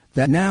poor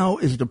that now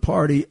is the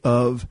party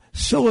of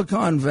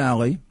Silicon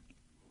Valley,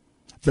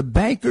 the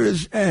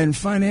bankers and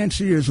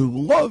financiers who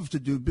love to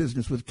do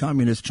business with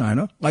communist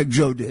China, like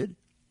Joe did,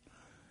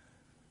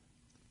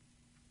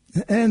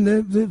 and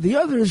the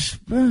others,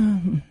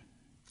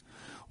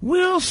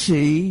 we'll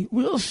see.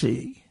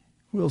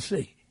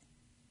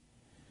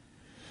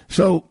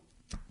 So,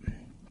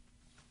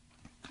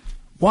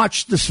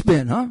 watch the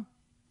spin, huh?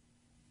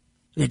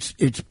 It's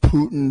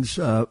Putin's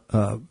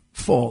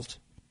fault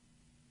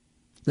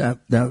that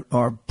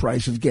our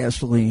price of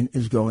gasoline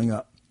is going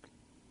up.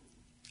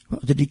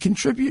 Well, did he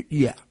contribute?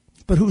 Yeah,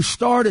 but who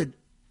started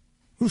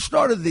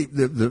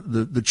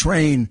the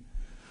train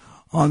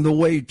on the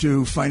way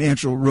to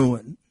financial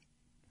ruin?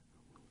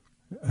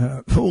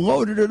 Who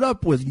loaded it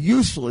up with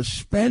useless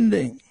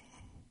spending?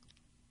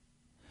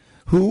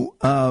 Who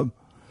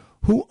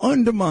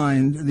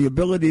undermined the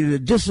ability to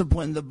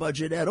discipline the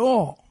budget at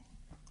all?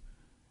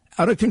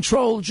 Out of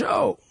control,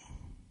 Joe.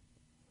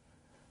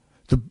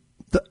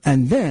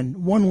 And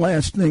then one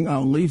last thing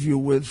I'll leave you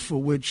with,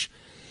 for which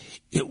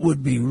it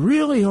would be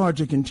really hard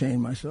to contain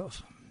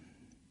myself.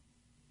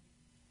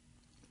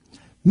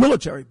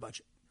 Military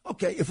budget.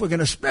 Okay, if we're going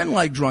to spend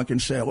like drunken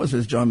sailors,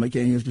 as John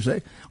McCain used to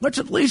say, let's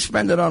at least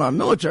spend it on our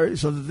military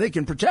so that they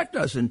can protect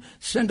us and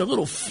send a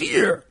little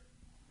fear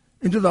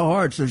into the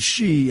hearts of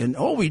Xi. And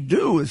all we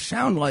do is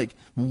sound like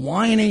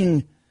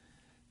whining.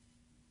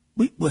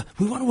 We want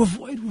to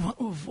avoid.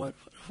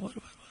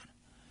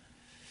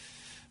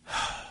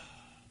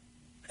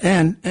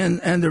 And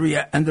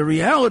the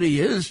reality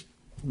is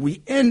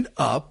we end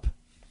up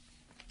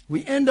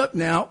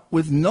now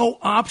with no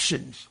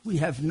options. We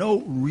have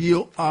no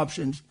real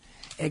options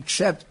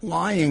except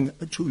lying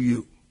to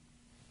you.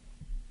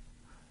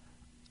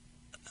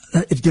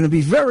 It's going to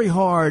be very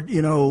hard,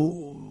 in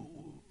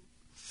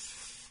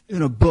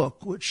a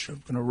book, which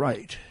I'm going to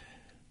write.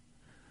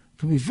 It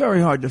can be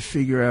very hard to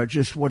figure out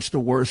just what's the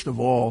worst of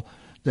all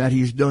that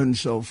he's done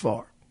so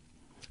far.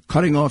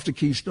 Cutting off the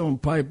Keystone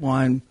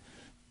Pipeline,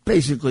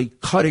 basically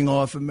cutting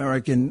off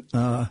American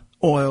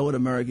oil and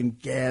American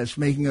gas,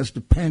 making us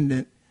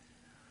dependent.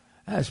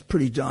 That's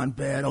pretty darn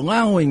bad.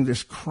 Allowing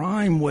this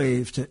crime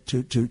wave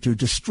to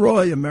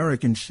destroy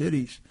American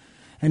cities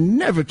and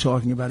never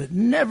talking about it,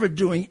 never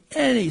doing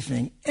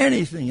anything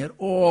at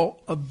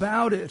all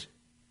about it.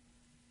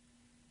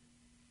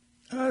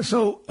 Boy,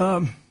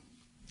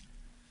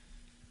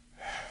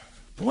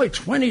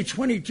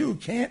 2022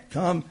 can't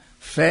come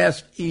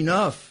fast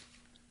enough.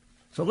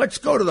 So let's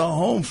go to the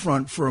home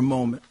front for a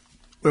moment,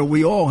 where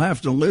we all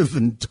have to live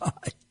and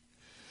die.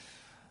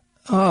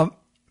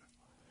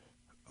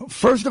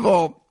 First of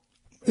all,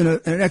 in an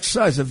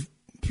exercise of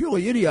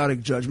purely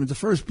idiotic judgment, the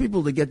first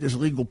people to get this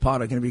legal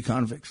pot are going to be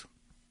convicts.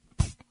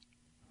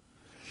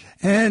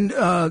 And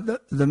the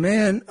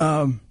man,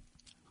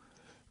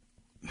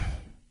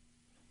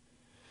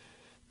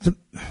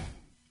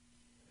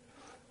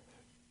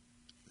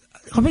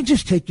 let me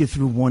just take you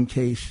through one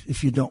case,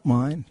 if you don't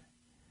mind,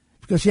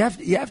 because you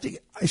have to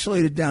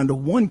isolate it down to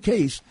one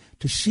case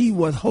to see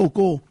what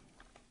Hochul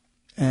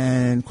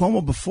and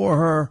Cuomo before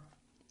her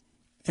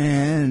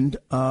and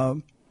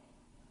de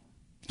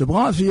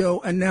Blasio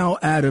and now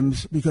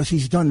Adams, because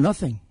he's done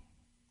nothing.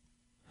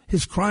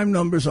 His crime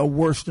numbers are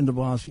worse than de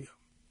Blasio.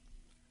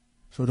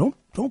 So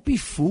don't be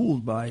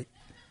fooled by,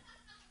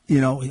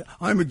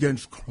 I'm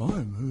against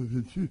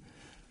crime.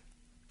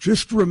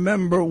 Just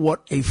remember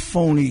what a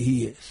phony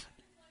he is.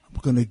 I'm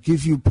going to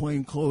give you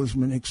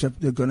plainclothesmen, except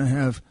they're going to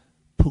have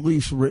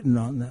police written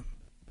on them.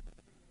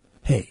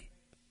 Hey,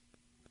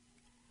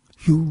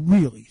 you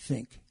really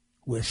think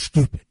we're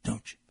stupid,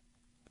 don't you?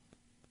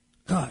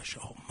 Gosh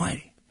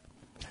almighty.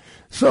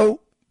 So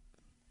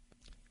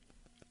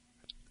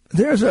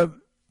there's a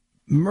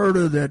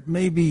murder that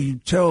maybe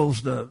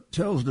tells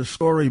the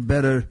story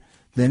better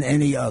than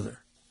any other.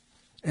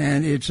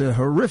 And it's a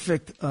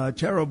horrific,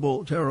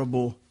 terrible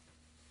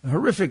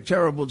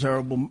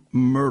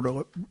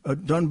murder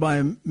done by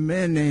a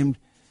man named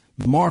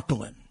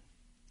Marklin.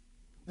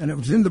 And it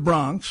was in the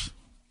Bronx.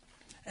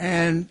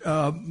 And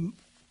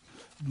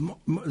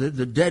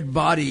the dead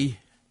body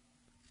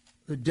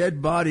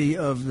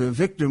of the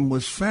victim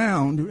was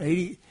found.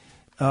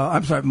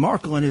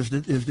 Marklin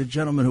is the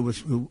gentleman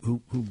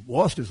who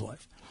lost his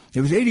life. He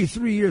was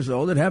 83 years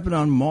old. It happened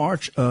on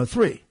March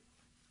 3.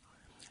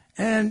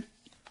 And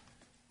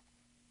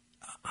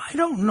I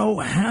don't know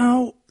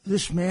how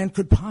this man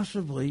could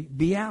possibly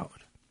be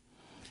out.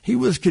 He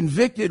was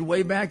convicted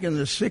way back in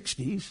the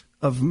 60s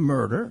of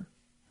murder.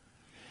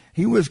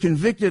 He was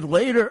convicted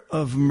later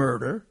of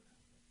murder.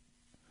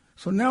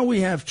 So now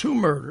we have 2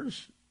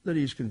 murders that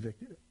he's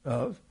convicted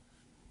of.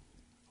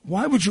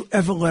 Why would you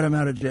ever let him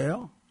out of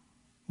jail?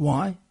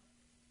 Why?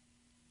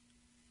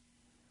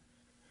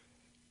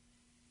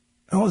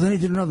 Oh, then he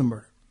did another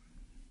murder.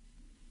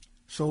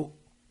 So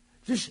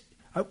this,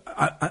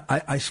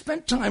 I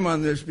spent time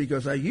on this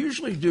because I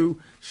usually do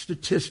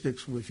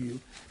statistics with you.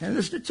 And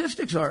the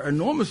statistics are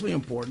enormously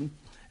important,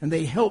 and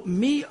they help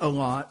me a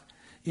lot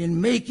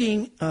in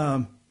making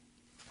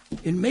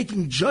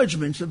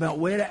judgments about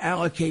where to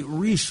allocate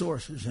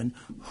resources and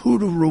who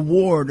to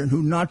reward and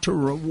who not to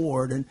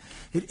reward. And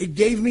it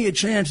gave me a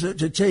chance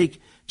to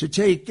take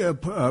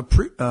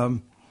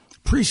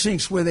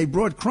precincts where they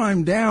brought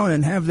crime down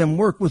and have them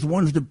work with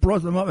ones that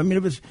brought them up. I mean,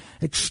 it was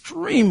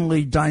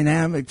extremely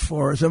dynamic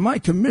for us. And my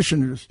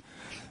commissioners,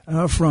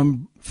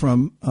 from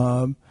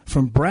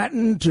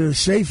Bratton to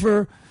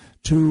Safer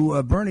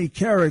to Bernie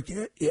Carrick,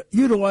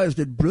 utilized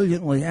it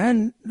brilliantly.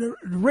 And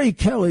Ray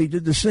Kelly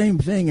did the same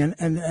thing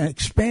and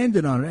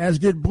expanded on it, as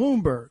did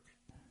Bloomberg.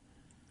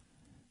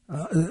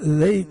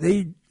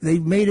 They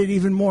made it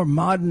even more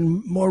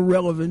modern, more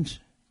relevant.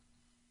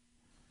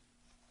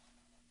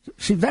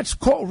 See, that's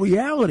called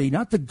reality,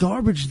 not the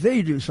garbage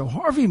they do. So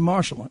Harvey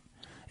Marshallin,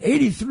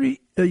 83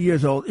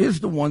 years old,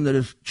 is the one that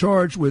is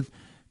charged with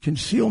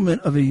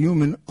concealment of a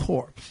human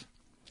corpse.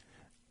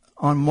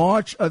 On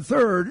March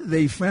 3rd,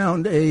 they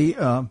found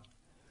a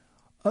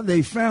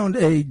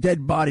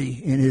dead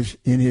body in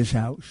his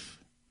house,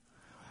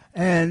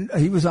 and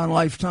he was on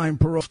lifetime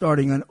parole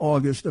starting in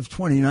August of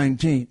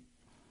 2019.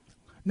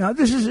 Now,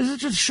 this is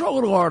just a short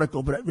little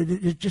article, but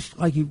it's just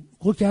like you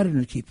look at it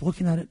and keep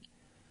looking at it.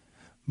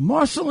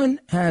 Marcelin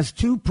has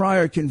 2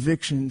 prior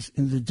convictions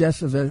in the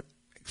death of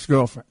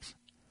ex-girlfriends.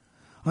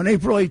 On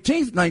April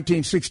 18th,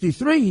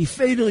 1963, he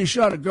fatally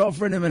shot a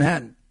girlfriend in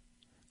Manhattan.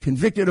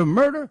 Convicted of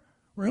murder,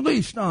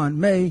 released on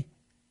May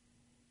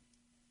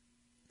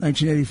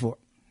 1984.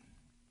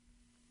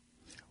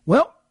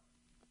 Well,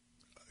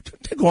 it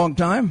took a long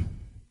time.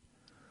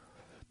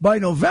 By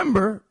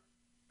November,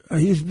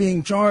 he's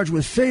being charged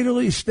with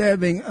fatally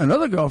stabbing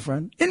another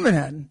girlfriend in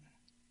Manhattan.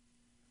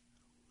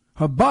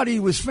 Her body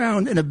was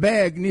found in a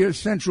bag near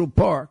Central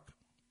Park.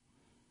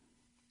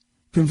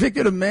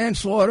 Convicted of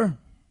manslaughter,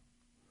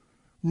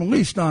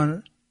 released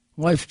on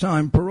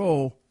lifetime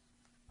parole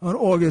on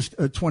August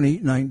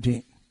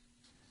 2019.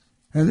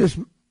 And this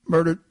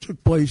murder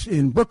took place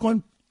in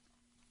Brooklyn.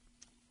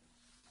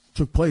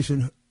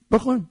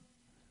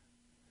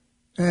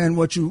 And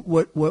what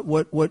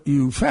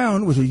you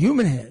found was a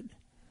human head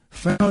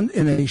found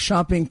in a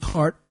shopping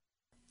cart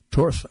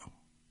torso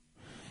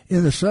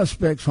in the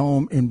suspect's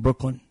home in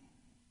Brooklyn.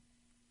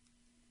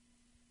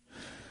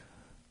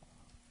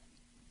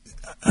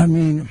 I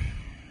mean,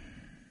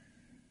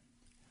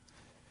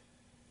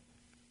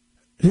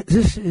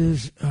 this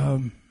is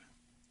on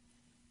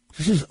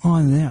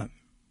them.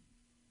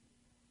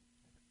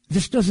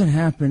 This doesn't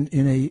happen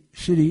in a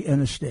city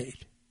and a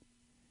state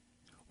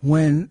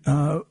when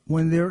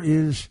there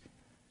is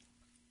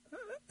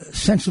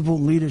sensible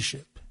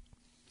leadership.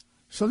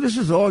 So this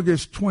is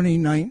August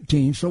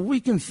 2019. So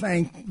we can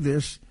thank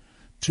this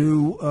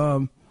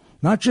to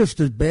not just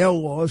the bail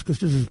laws, because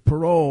this is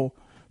parole,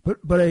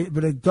 but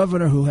a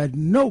governor who had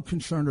no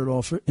concern at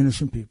all for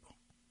innocent people,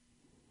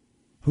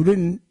 who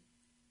didn't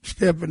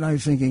stay up at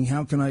night thinking,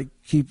 how can I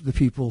keep the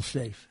people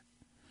safe?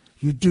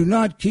 You do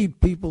not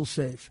keep people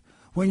safe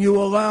when you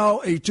allow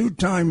a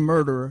 2-time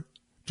murderer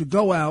to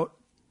go out,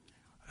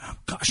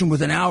 and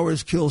within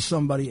hours kill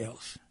somebody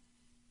else.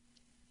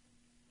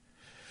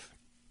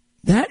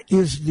 That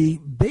is the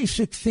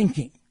basic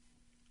thinking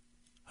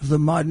of the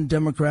modern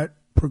Democrat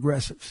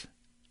progressives.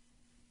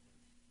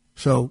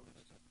 So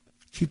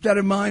keep that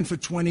in mind for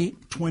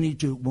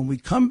 2022. When we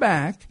come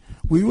back,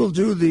 we will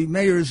do the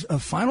mayor's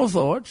final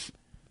thoughts,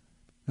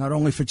 not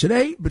only for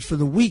today, but for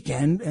the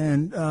weekend.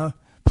 And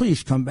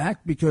please come back,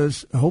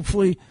 because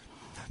hopefully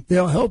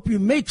they'll help you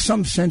make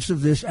some sense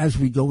of this as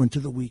we go into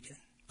the weekend.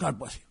 God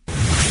bless you.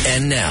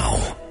 And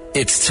now,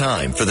 it's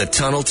time for the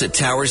Tunnel to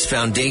Towers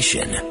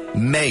Foundation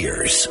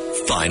Mayor's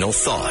Final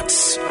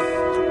Thoughts.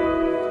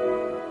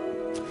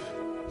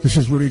 This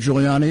is Rudy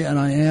Giuliani, and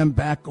I am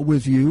back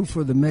with you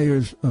for the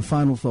Mayor's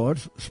Final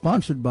Thoughts,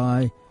 sponsored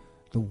by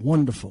the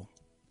wonderful,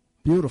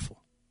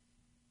 beautiful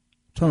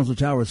Tunnel to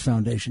Towers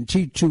Foundation,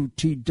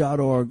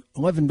 T2T.org.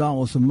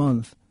 $11 a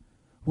month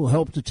will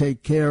help to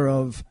take care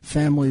of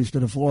families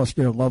that have lost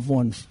their loved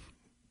ones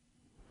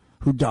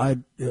who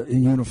died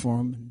in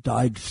uniform,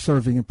 died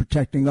serving and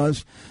protecting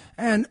us,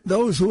 and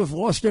those who have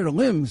lost their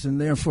limbs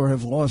and therefore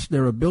have lost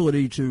their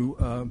ability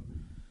to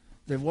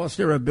They've lost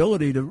their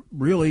ability to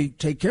really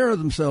take care of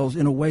themselves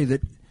in a way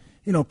that,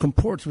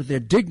 comports with their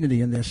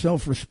dignity and their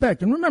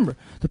self-respect. And remember,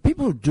 the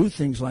people who do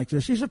things like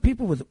this, these are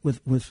people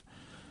with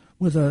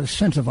a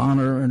sense of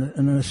honor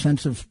and a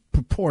sense of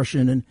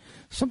proportion. And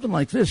something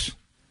like this,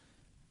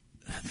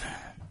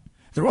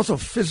 they're also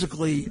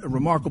physically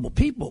remarkable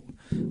people.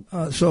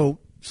 So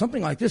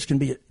something like this can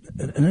be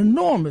an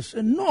enormous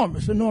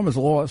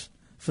loss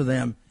for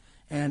them.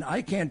 And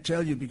I can't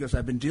tell you, because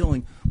I've been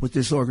dealing with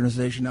this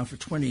organization now for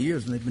 20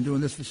 years, and they've been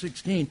doing this for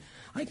 16,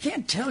 I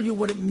can't tell you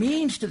what it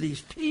means to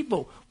these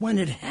people when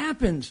it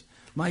happens.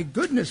 My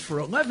goodness, for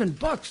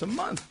 $11 a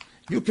month,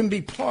 you can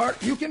be part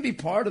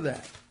of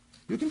that.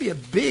 You can be a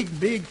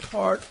big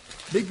part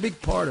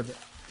of it.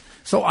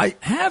 So I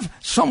have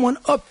someone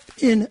up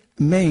in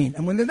Maine,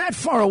 and when they're that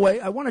far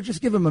away, I want to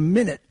just give him a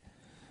minute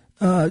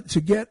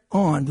to get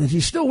on. Is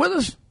he still with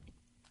us?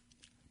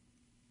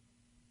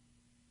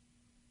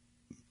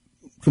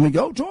 Can we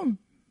go to him?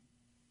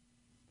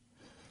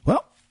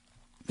 Well,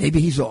 maybe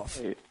he's off.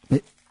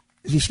 Hey.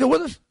 Is he still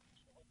with us?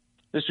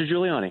 Mr.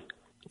 Giuliani.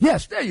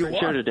 Yes, there you are.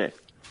 Here today.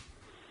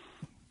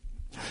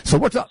 So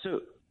what's up?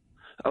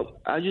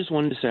 I just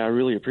wanted to say I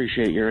really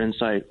appreciate your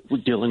insight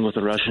with dealing with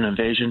the Russian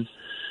invasion,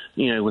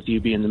 with you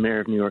being the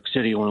mayor of New York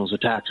City when it was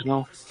attacked and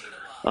all.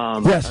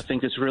 Yes. I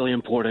think it's really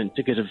important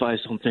to get advice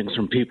on things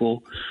from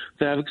people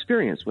that have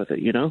experience with it,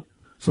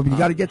 So you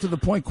got to get to the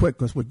point quick,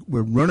 because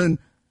we're running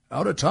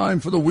out of time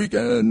for the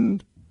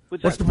weekend.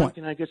 What's the point?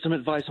 Can I get some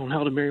advice on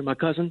how to marry my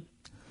cousin?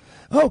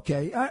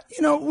 Okay.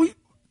 We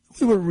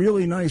were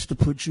really nice to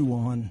put you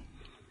on.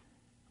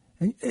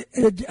 And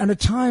at a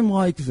time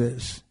like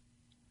this,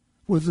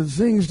 with the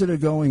things that are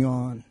going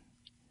on,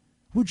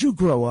 would you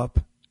grow up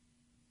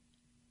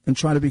and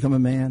try to become a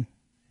man?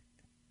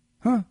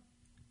 Huh?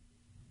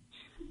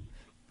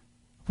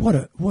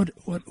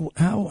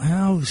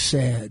 How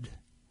sad.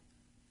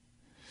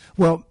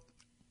 Well,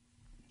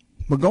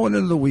 we're going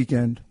into the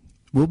weekend.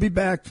 We'll be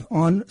back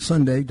on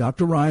Sunday,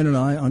 Dr. Ryan and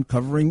I,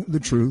 uncovering the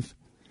truth.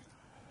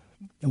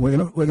 And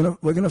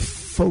we're gonna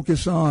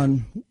focus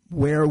on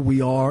where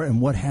we are and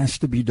what has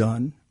to be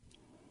done.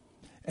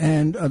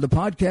 And the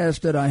podcast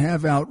that I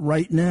have out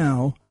right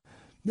now,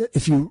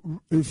 if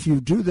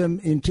you do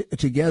them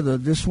together,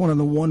 this one and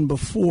the one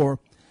before,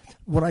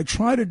 what I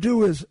try to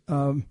do is,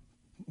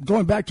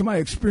 going back to my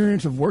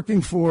experience of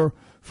working for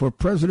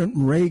President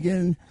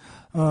Reagan,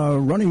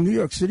 running New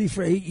York City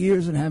for 8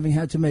 years and having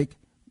had to make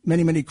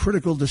many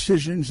critical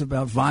decisions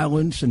about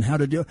violence and how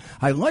to do it.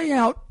 I lay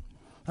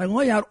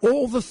out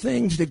all the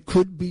things that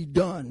could be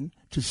done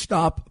to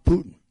stop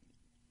Putin.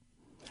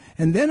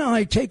 And then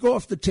I take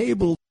off the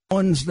table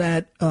ones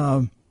that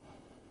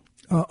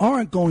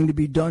aren't going to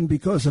be done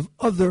because of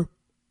other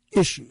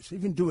issues.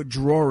 Even do a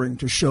drawing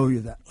to show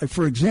you that. Like,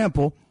 for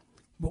example,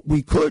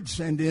 we could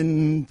send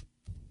in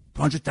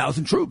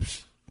 100,000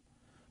 troops,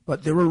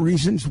 but there are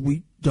reasons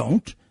we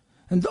don't.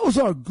 And those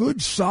are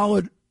good,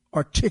 solid,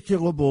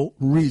 articulable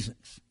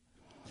reasons.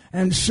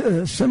 And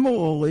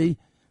similarly,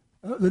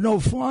 the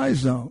no-fly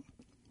zone.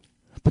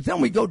 But then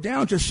we go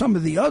down to some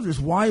of the others.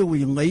 Why are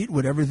we late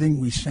with everything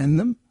we send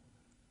them?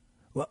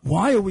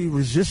 Why are we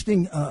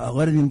resisting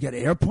letting them get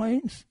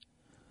airplanes?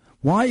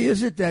 Why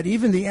is it that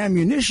even the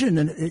ammunition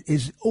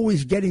is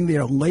always getting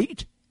there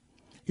late?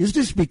 Is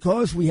this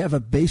because we have a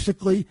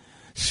basically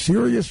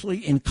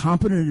seriously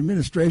incompetent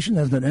administration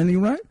that hasn't done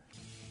anything right?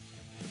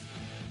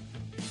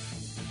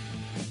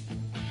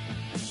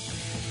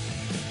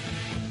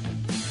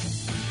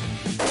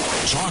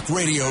 Talk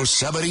Radio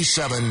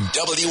 77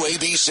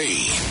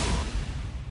 WABC.